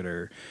on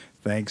Twitter.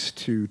 Thanks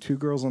to Two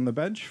Girls on the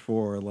Bench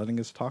for letting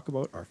us talk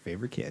about our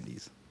favorite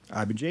candies.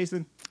 I've been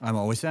Jason. I'm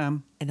always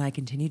Sam. And I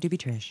continue to be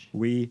Trish.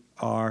 We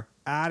are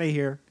out of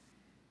here.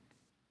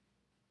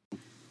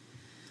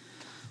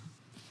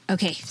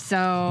 Okay,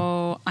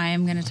 so I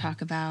am going to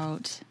talk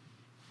about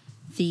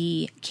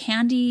the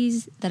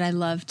candies that I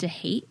love to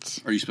hate.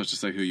 Are you supposed to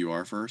say who you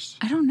are first?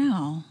 I don't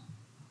know.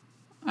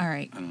 All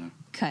right. I don't know.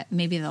 Cut.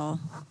 Maybe they'll...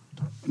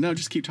 No,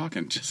 just keep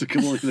talking. Just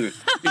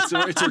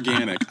it's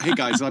organic. Hey,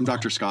 guys, I'm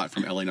Dr. Scott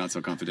from LA Not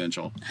So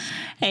Confidential.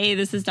 Hey,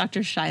 this is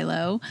Dr.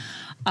 Shiloh.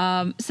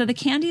 So the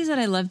candies that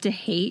I love to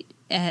hate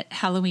at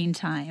Halloween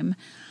time,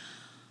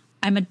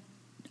 I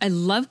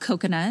love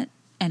coconut,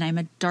 and I'm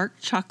a dark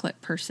chocolate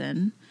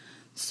person.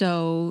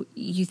 So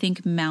you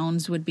think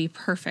Mounds would be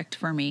perfect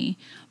for me.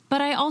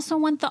 But I also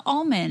want the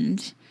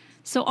almond.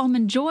 So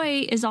Almond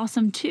Joy is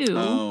awesome too.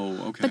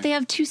 Oh, okay. But they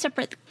have two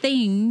separate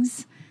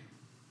things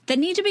that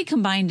need to be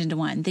combined into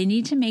one. They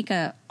need to make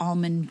a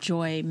Almond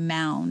Joy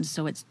Mound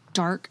so it's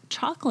dark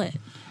chocolate.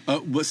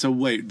 So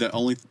wait,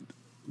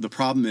 the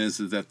problem is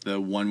that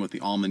the one with the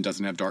almond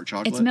doesn't have dark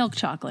chocolate? It's milk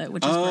chocolate,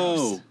 which is gross.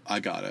 Oh,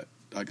 I got it.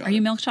 Are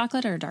you milk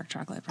chocolate or a dark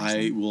chocolate person?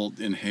 I will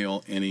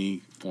inhale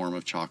any form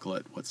of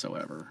chocolate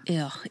whatsoever.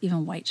 Ew,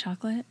 even white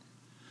chocolate?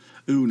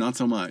 Ooh, not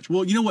so much.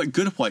 Well, you know what?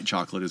 Good white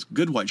chocolate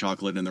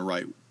in the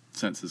right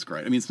sense is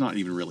great. I mean, it's not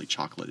even really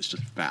chocolate. It's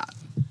just fat.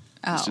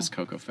 Oh. It's just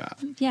cocoa fat.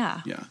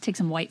 Yeah. Yeah. Take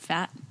some white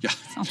fat. Yeah.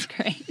 Sounds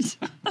great.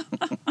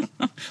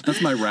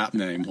 That's my rap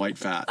name, White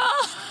Fat.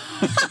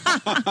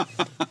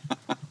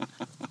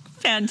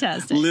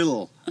 Fantastic.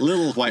 Little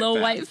white Little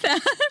fat. white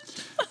fat.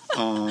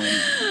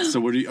 So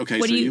what do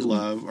you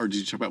love, or did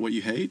you talk about what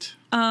you hate?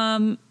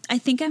 I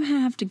think I'm going to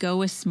have to go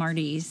with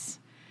Smarties.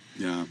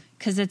 Yeah.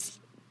 Because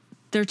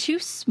they're too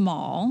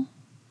small,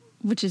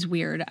 which is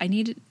weird. I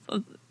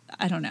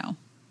don't know.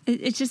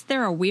 It's just,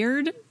 they're a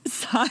weird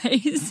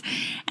size.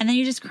 And then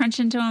you just crunch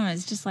into them.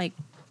 It's just like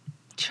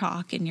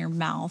chalk in your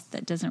mouth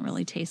that doesn't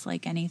really taste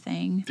like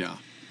anything. Yeah.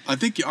 I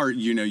think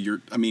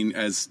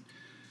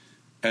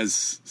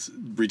as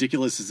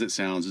ridiculous as it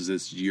sounds,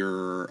 as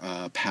your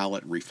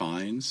palate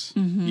refines,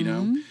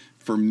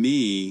 for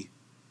me,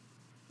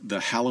 the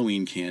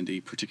Halloween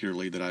candy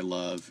particularly that I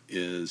love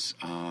is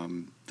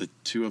the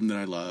two of them that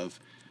I love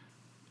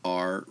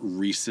are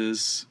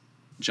Reese's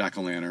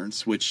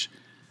Jack-o'-lanterns, which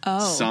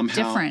somehow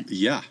different.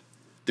 Yeah,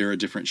 they're a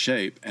different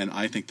shape, and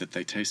I think that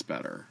they taste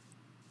better.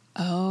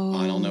 Oh,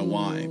 I don't know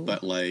why,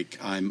 but like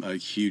I'm a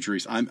huge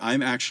Reese.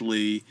 I'm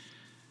actually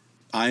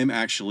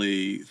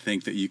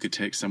think that you could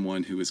take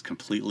someone who is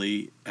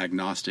completely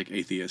agnostic,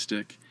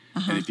 atheistic,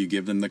 and if you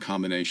give them the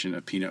combination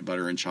of peanut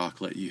butter and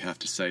chocolate, you have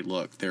to say,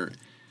 look,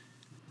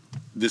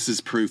 this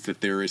is proof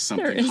that there is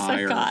something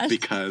higher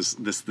because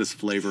this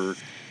flavor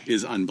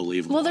is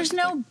unbelievable. Well, there's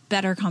no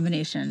better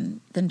combination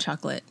than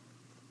chocolate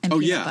and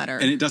peanut butter.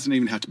 And it doesn't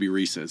even have to be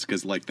Reese's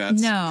because like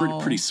that's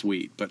pretty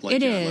sweet. But like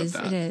it I is,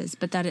 love that. it is.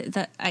 But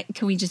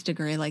can we just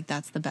agree like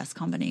that's the best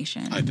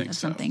combination? I think of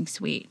so. Something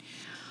sweet.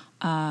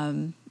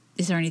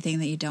 Is there anything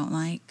that you don't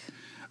like?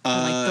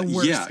 Like the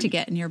worst to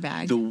get in your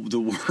bag? The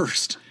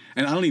worst.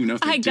 And I don't even know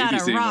if they do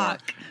these anymore.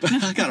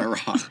 I got a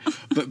rock.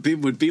 But it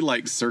would be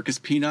like circus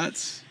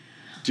peanuts.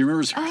 Do you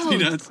remember circus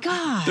peanuts?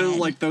 God. They're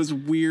like those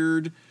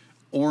weird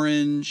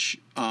orange,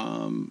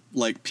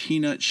 like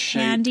peanut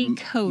shaped. Candy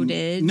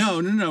coated. No.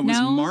 It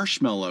was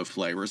marshmallow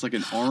flavor. It's like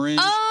an orange,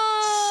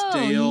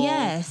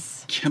 stale,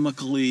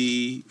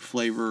 chemically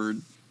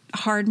flavored.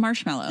 Hard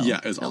marshmallow. Yeah,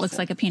 it was It awful. looks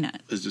like a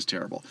peanut. It's just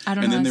terrible. I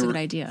don't know. That's a good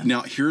idea.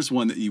 Now, here's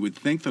one that you would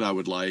think that I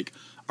would like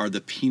are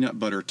the peanut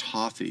butter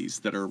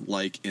toffees that are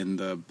like in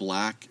the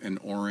black and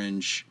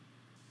orange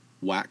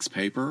wax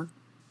paper.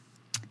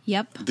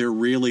 Yep. They're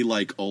really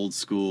like old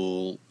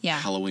school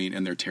Halloween,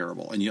 and they're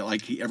terrible. And you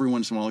like every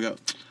once in a while I go,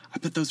 I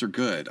bet those are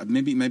good.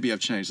 Maybe I've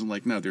changed. I'm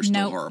like, no, they're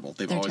still horrible.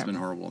 They've always been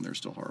horrible, and they're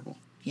still horrible.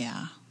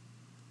 Yeah.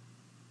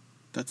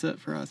 That's it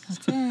for us.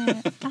 That's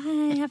it.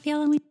 Bye. Happy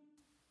Halloween.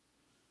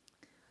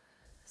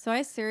 So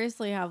I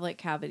seriously have like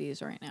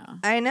cavities right now.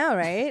 I know,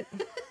 right?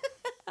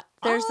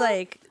 There's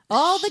like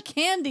all the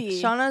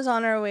candy. Shauna's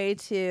on her way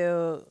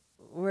to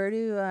where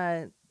do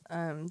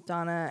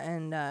Donna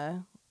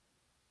and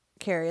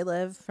Carrie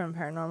live from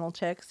Paranormal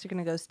Chicks. You're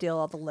gonna go steal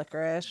all the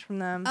licorice from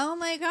them. Oh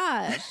my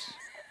gosh.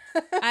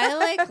 I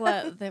like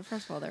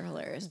first of all, they're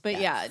hilarious. But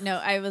yeah, no,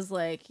 I was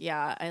like,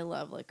 yeah, I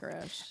love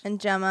licorice. And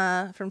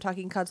Gemma from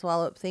Talking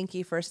Codswallop, thank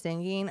you for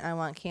singing I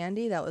Want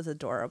Candy. That was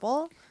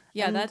adorable.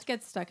 Yeah, And that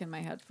gets stuck in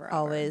my head forever.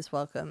 always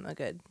welcome a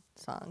good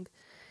song.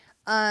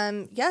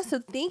 So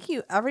thank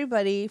you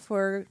everybody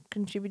for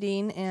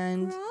contributing,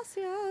 and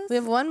Gracias. we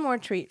have one more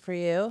treat for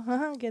you.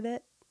 Get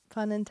it?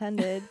 Pun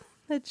intended.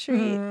 A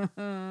treat.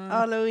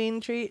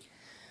 Halloween treat.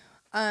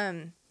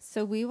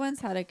 So we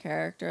once had a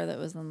character that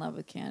was in love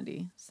with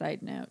candy.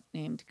 Side note,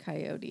 named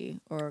Coyote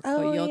or Oh,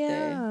 Coyote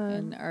yeah.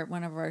 in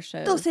one of our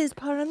shows. Dulces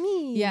para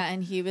mí. Yeah,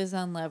 and he was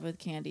in love with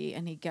candy,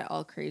 and he'd get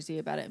all crazy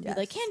about it and be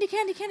like, "Candy,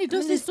 candy, candy, I'm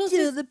gonna dulces, steal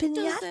dulces, the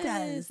piñatas.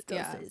 dulces."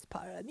 Yeah. Dulces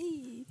para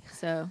mí.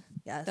 So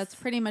yes, that's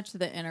pretty much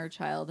the inner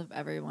child of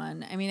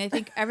everyone. I mean, I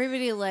think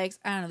everybody likes.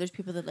 I don't know. There's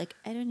people that like,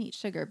 I don't eat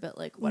sugar, but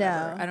like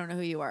whatever. No. I don't know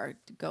who you are.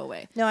 Go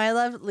away. No, I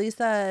love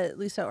Lisa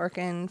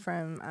Orkin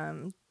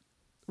from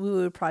Woo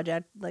Woo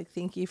Project. Like,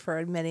 thank you for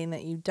admitting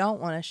that you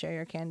don't want to share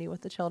your candy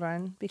with the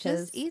children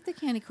because Just eat the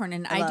candy corn,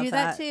 and I I love do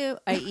that that. too.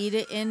 I eat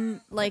it in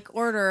like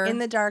order in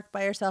the dark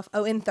by yourself.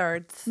 Oh, in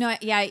thirds. No, I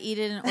eat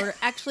it in order.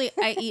 Actually,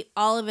 I eat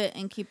all of it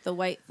and keep the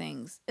white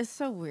things. It's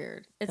so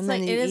weird. It's And like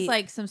then it you is eat-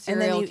 like some and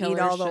serial then you killer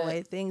eat all the shit.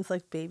 white things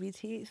like baby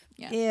teeth.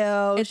 Yeah.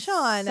 Ew, It's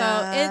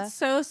Shauna. it's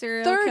so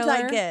serial Thirds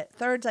killer.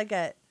 Thirds I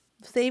get.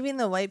 Saving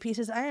the white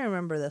pieces. I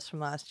remember this from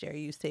last year.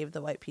 You saved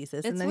the white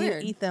pieces and It's then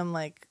weird. you eat them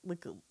like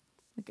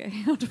Okay.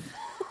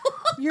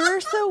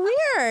 You're so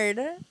weird.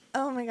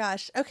 Oh my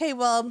gosh. Okay,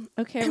 well.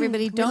 Okay,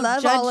 everybody, we don't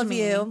love judge all of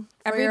me. you.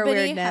 For your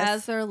Everybody weirdness.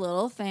 has their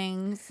little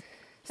things,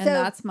 and So-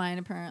 that's mine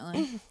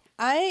apparently.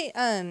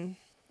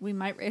 We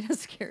might write a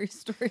scary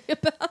story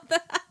about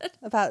that.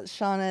 About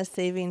Shauna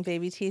saving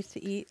baby teeth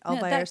to eat all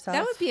No, by that, herself.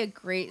 That would be a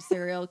great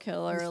serial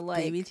killer like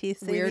baby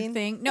teeth weird saving?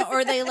 thing. No,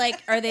 or they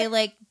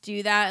like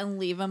do that and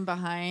leave them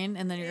behind,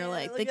 and then you're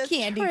like the like a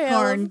candy trail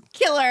corn of-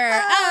 killer.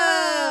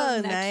 Oh,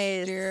 Next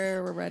nice.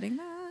 year we're writing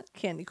that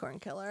candy corn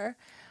killer.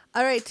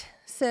 All right,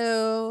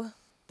 so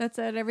that's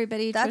it,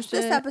 everybody. That's Trisha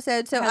this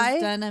episode. So has I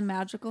done a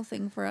magical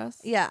thing for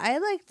us. Yeah, I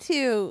like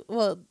to.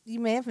 Well, you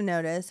may have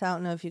noticed. I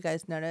don't know if you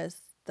guys noticed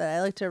that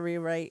I like to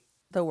rewrite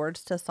the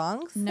words to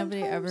songs.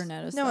 Nobody sometimes. ever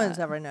noticed No one's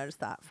that. ever noticed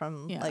that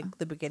from Yeah. like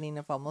the beginning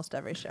of almost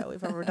every show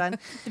we've ever done.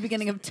 The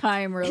beginning of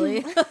time,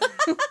 really.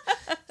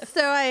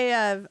 So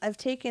I've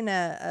taken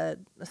a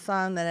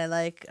song that I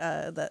like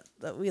that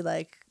we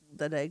like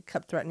that I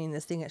kept threatening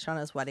to sing at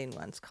Shauna's wedding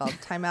once called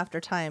 "Time After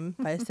Time"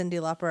 by Cyndi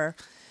Lauper,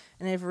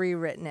 and I've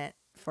rewritten it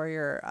for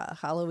your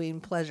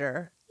Halloween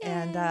pleasure.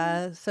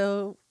 And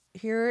so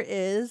here it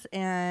is,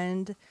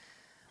 and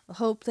I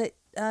hope that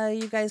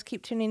you guys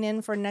keep tuning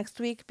in for next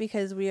week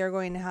because we are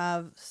going to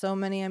have so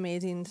many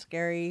amazing,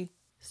 scary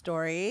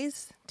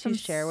stories to From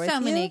share with you. so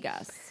many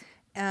guests.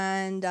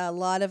 And a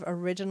lot of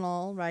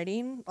original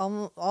writing,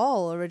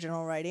 all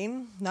original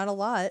writing, not a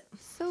lot.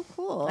 So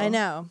cool. I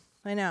know.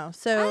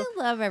 So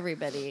I love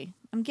everybody.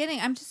 I'm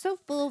just so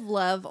full of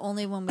love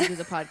only when we do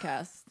the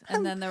podcast.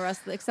 And then the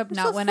rest, except I'm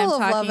not so when full I'm of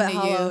talking love to at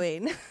you.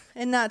 Halloween,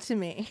 and not to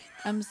me.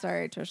 I'm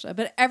sorry, Trisha,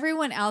 but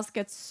everyone else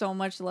gets so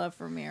much love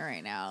from me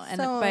right now. And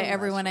So by much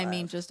everyone, I love.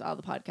 mean just all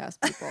the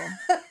podcast people.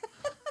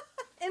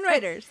 And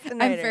writers. I'm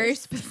very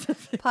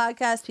specific.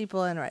 Podcast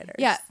people and writers.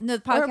 Yeah, no,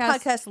 the Or podcast,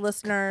 podcast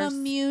listeners.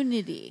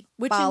 community,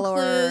 which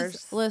followers.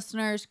 includes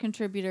listeners,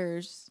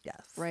 contributors, yes,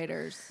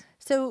 writers.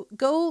 So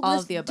go All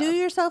of the above. do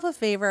yourself a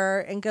favor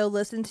and go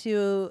listen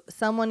to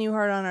someone you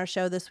heard on our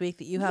show this week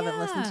that you haven't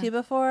listened Yeah. to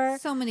before.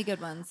 So many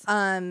good ones.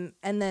 And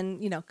then,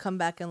 come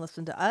back and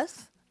listen to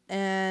us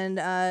and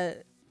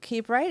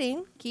keep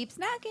writing. Keep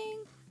snacking.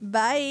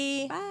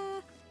 Bye.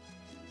 Bye.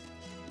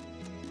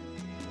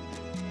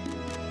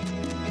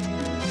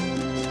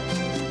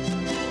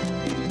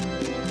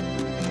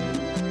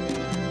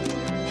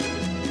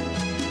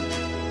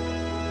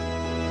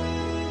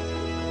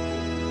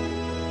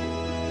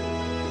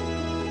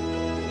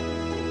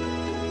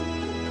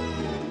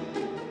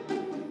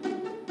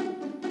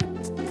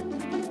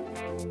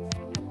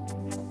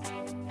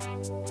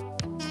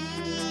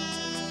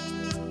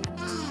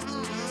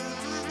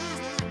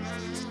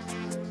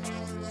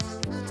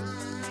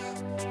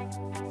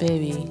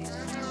 Baby,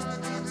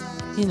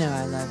 you know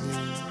I love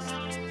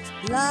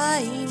you.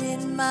 Lying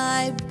in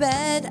my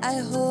bed, I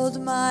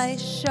hold my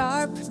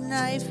sharp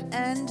knife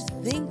and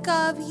think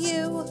of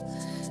you.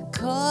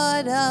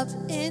 Caught up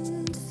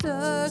in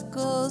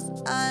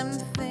circles, I'm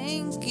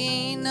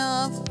thinking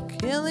of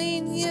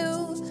killing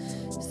you.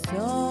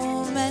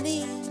 So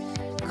many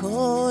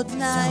cold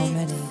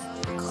nights,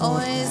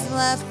 always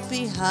left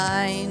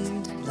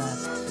behind.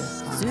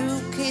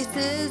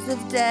 Suitcases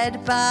of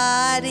dead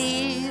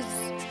bodies.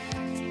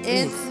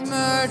 It's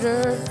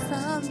murder.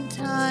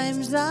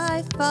 Sometimes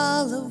I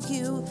follow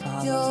you.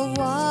 You're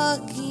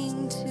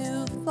walking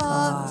too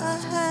far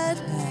ahead.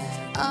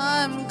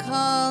 I'm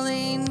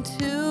calling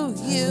to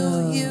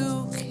you.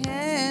 You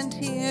can't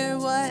hear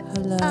what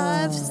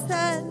I've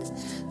said.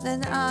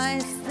 Then I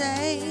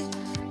say,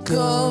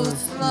 go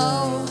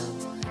slow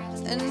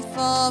and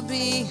fall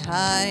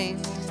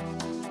behind.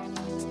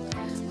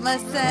 My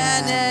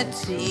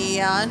sanity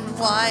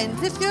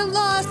unwinds. If you're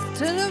lost,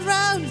 turn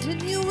around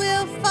and you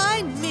will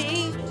find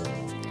me.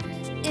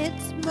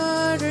 It's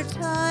murder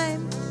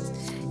time.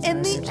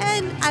 In the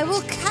end, I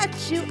will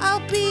catch you.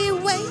 I'll be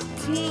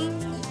waiting.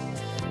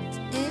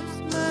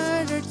 It's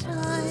murder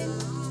time.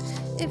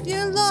 If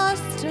you're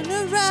lost, turn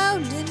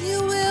around and you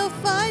will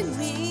find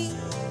me.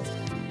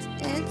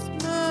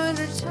 It's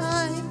murder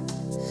time.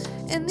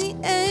 In the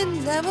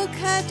end, I will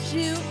catch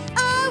you.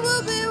 I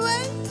will be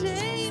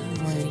waiting.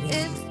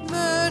 It's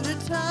murder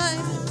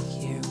time. I'm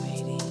here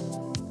waiting.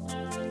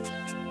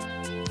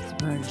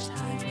 It's murder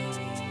time,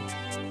 baby.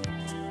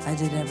 I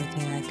did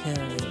everything I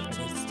could, but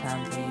it's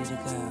time for you to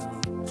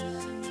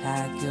go.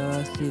 Pack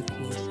your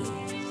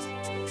suitcases.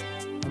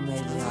 Or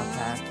maybe I'll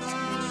pack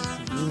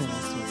you in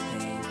a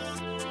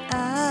suitcase.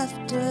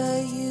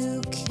 After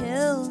you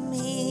kill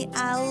me,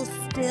 I'll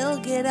still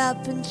get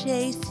up and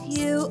chase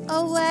you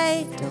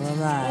away. Still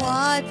alive.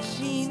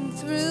 Watching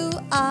through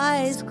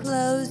eyes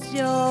closed,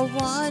 you're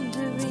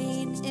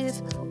wondering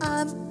if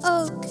I'm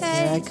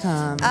okay. Here I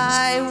come.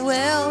 I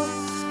will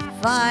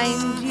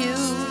find you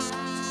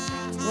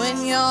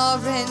when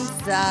you're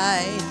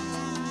inside.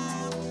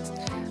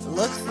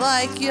 Looks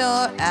like you're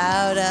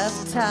out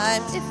of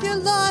time. If you're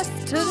lost,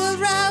 turn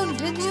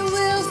around and you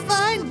will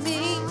find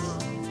me.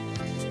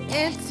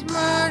 It's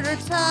murder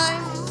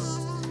time.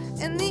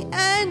 In the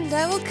end,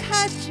 I will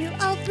catch you.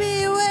 I'll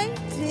be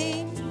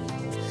waiting.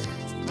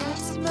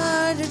 It's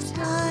murder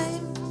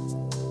time.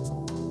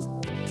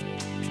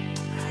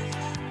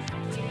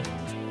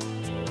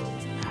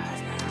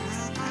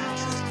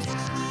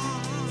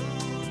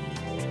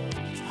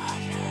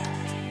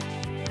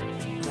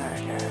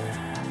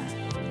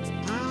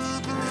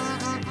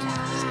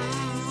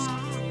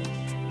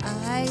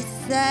 I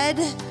said,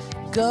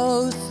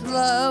 go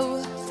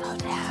slow. Slow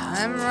down.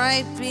 I'm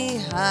right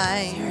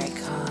behind. Here I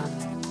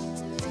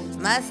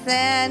come. My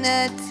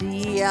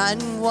sanity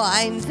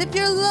unwinds. If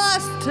you're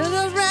lost, turn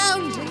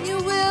around and you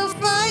will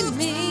find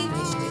me.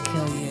 Ready to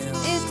kill you.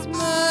 It's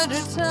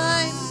murder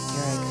time.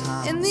 Here I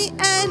come. In the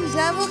end,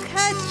 I will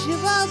catch you.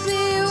 I'll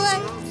be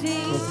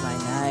waiting. With my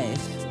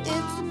knife.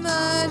 It's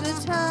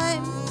murder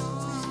time.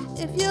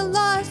 If you're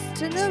lost,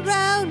 turn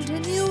around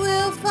and you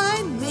will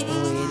find me.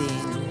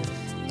 Waiting.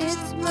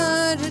 It's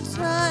murder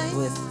time.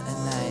 With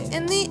a knife.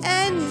 In the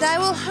end, I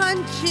will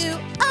hunt you.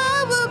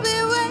 I will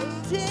be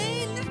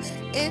waiting.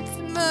 It's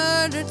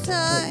murder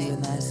time. Put you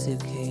in that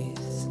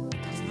suitcase.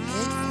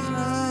 It's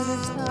murder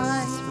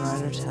time. It's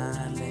murder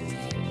time, baby.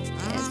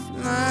 It's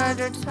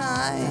murder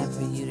time. Time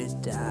for you to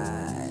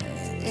die.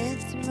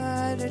 It's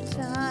murder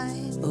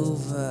time.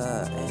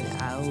 Over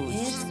and out.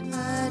 It's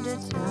murder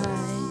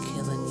time.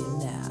 Killing you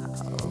now.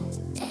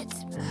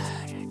 It's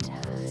murder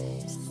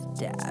time.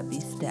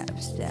 Stabby, stab,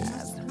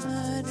 stab.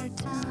 murder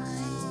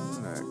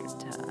time. Murder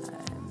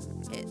time.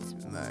 It's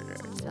murder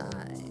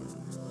time.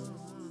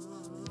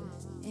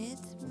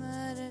 It's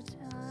murder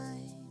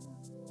time.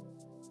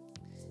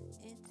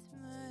 It's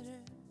murder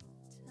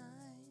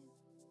time.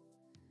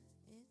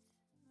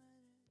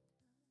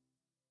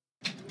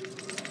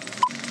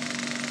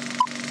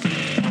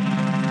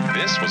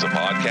 This was a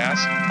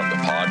podcast from the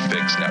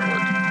Podfix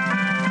Network.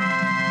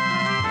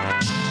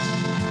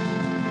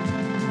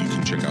 You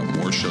can check out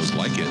more shows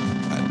like it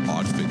at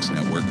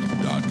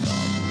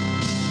podfixnetwork.com.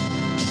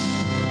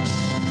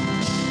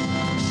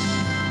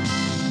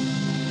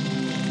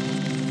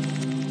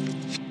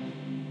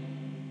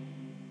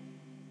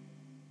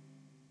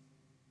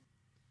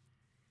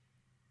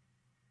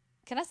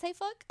 Can I say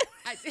fuck?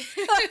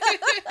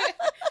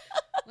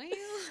 Well,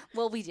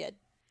 well, we did.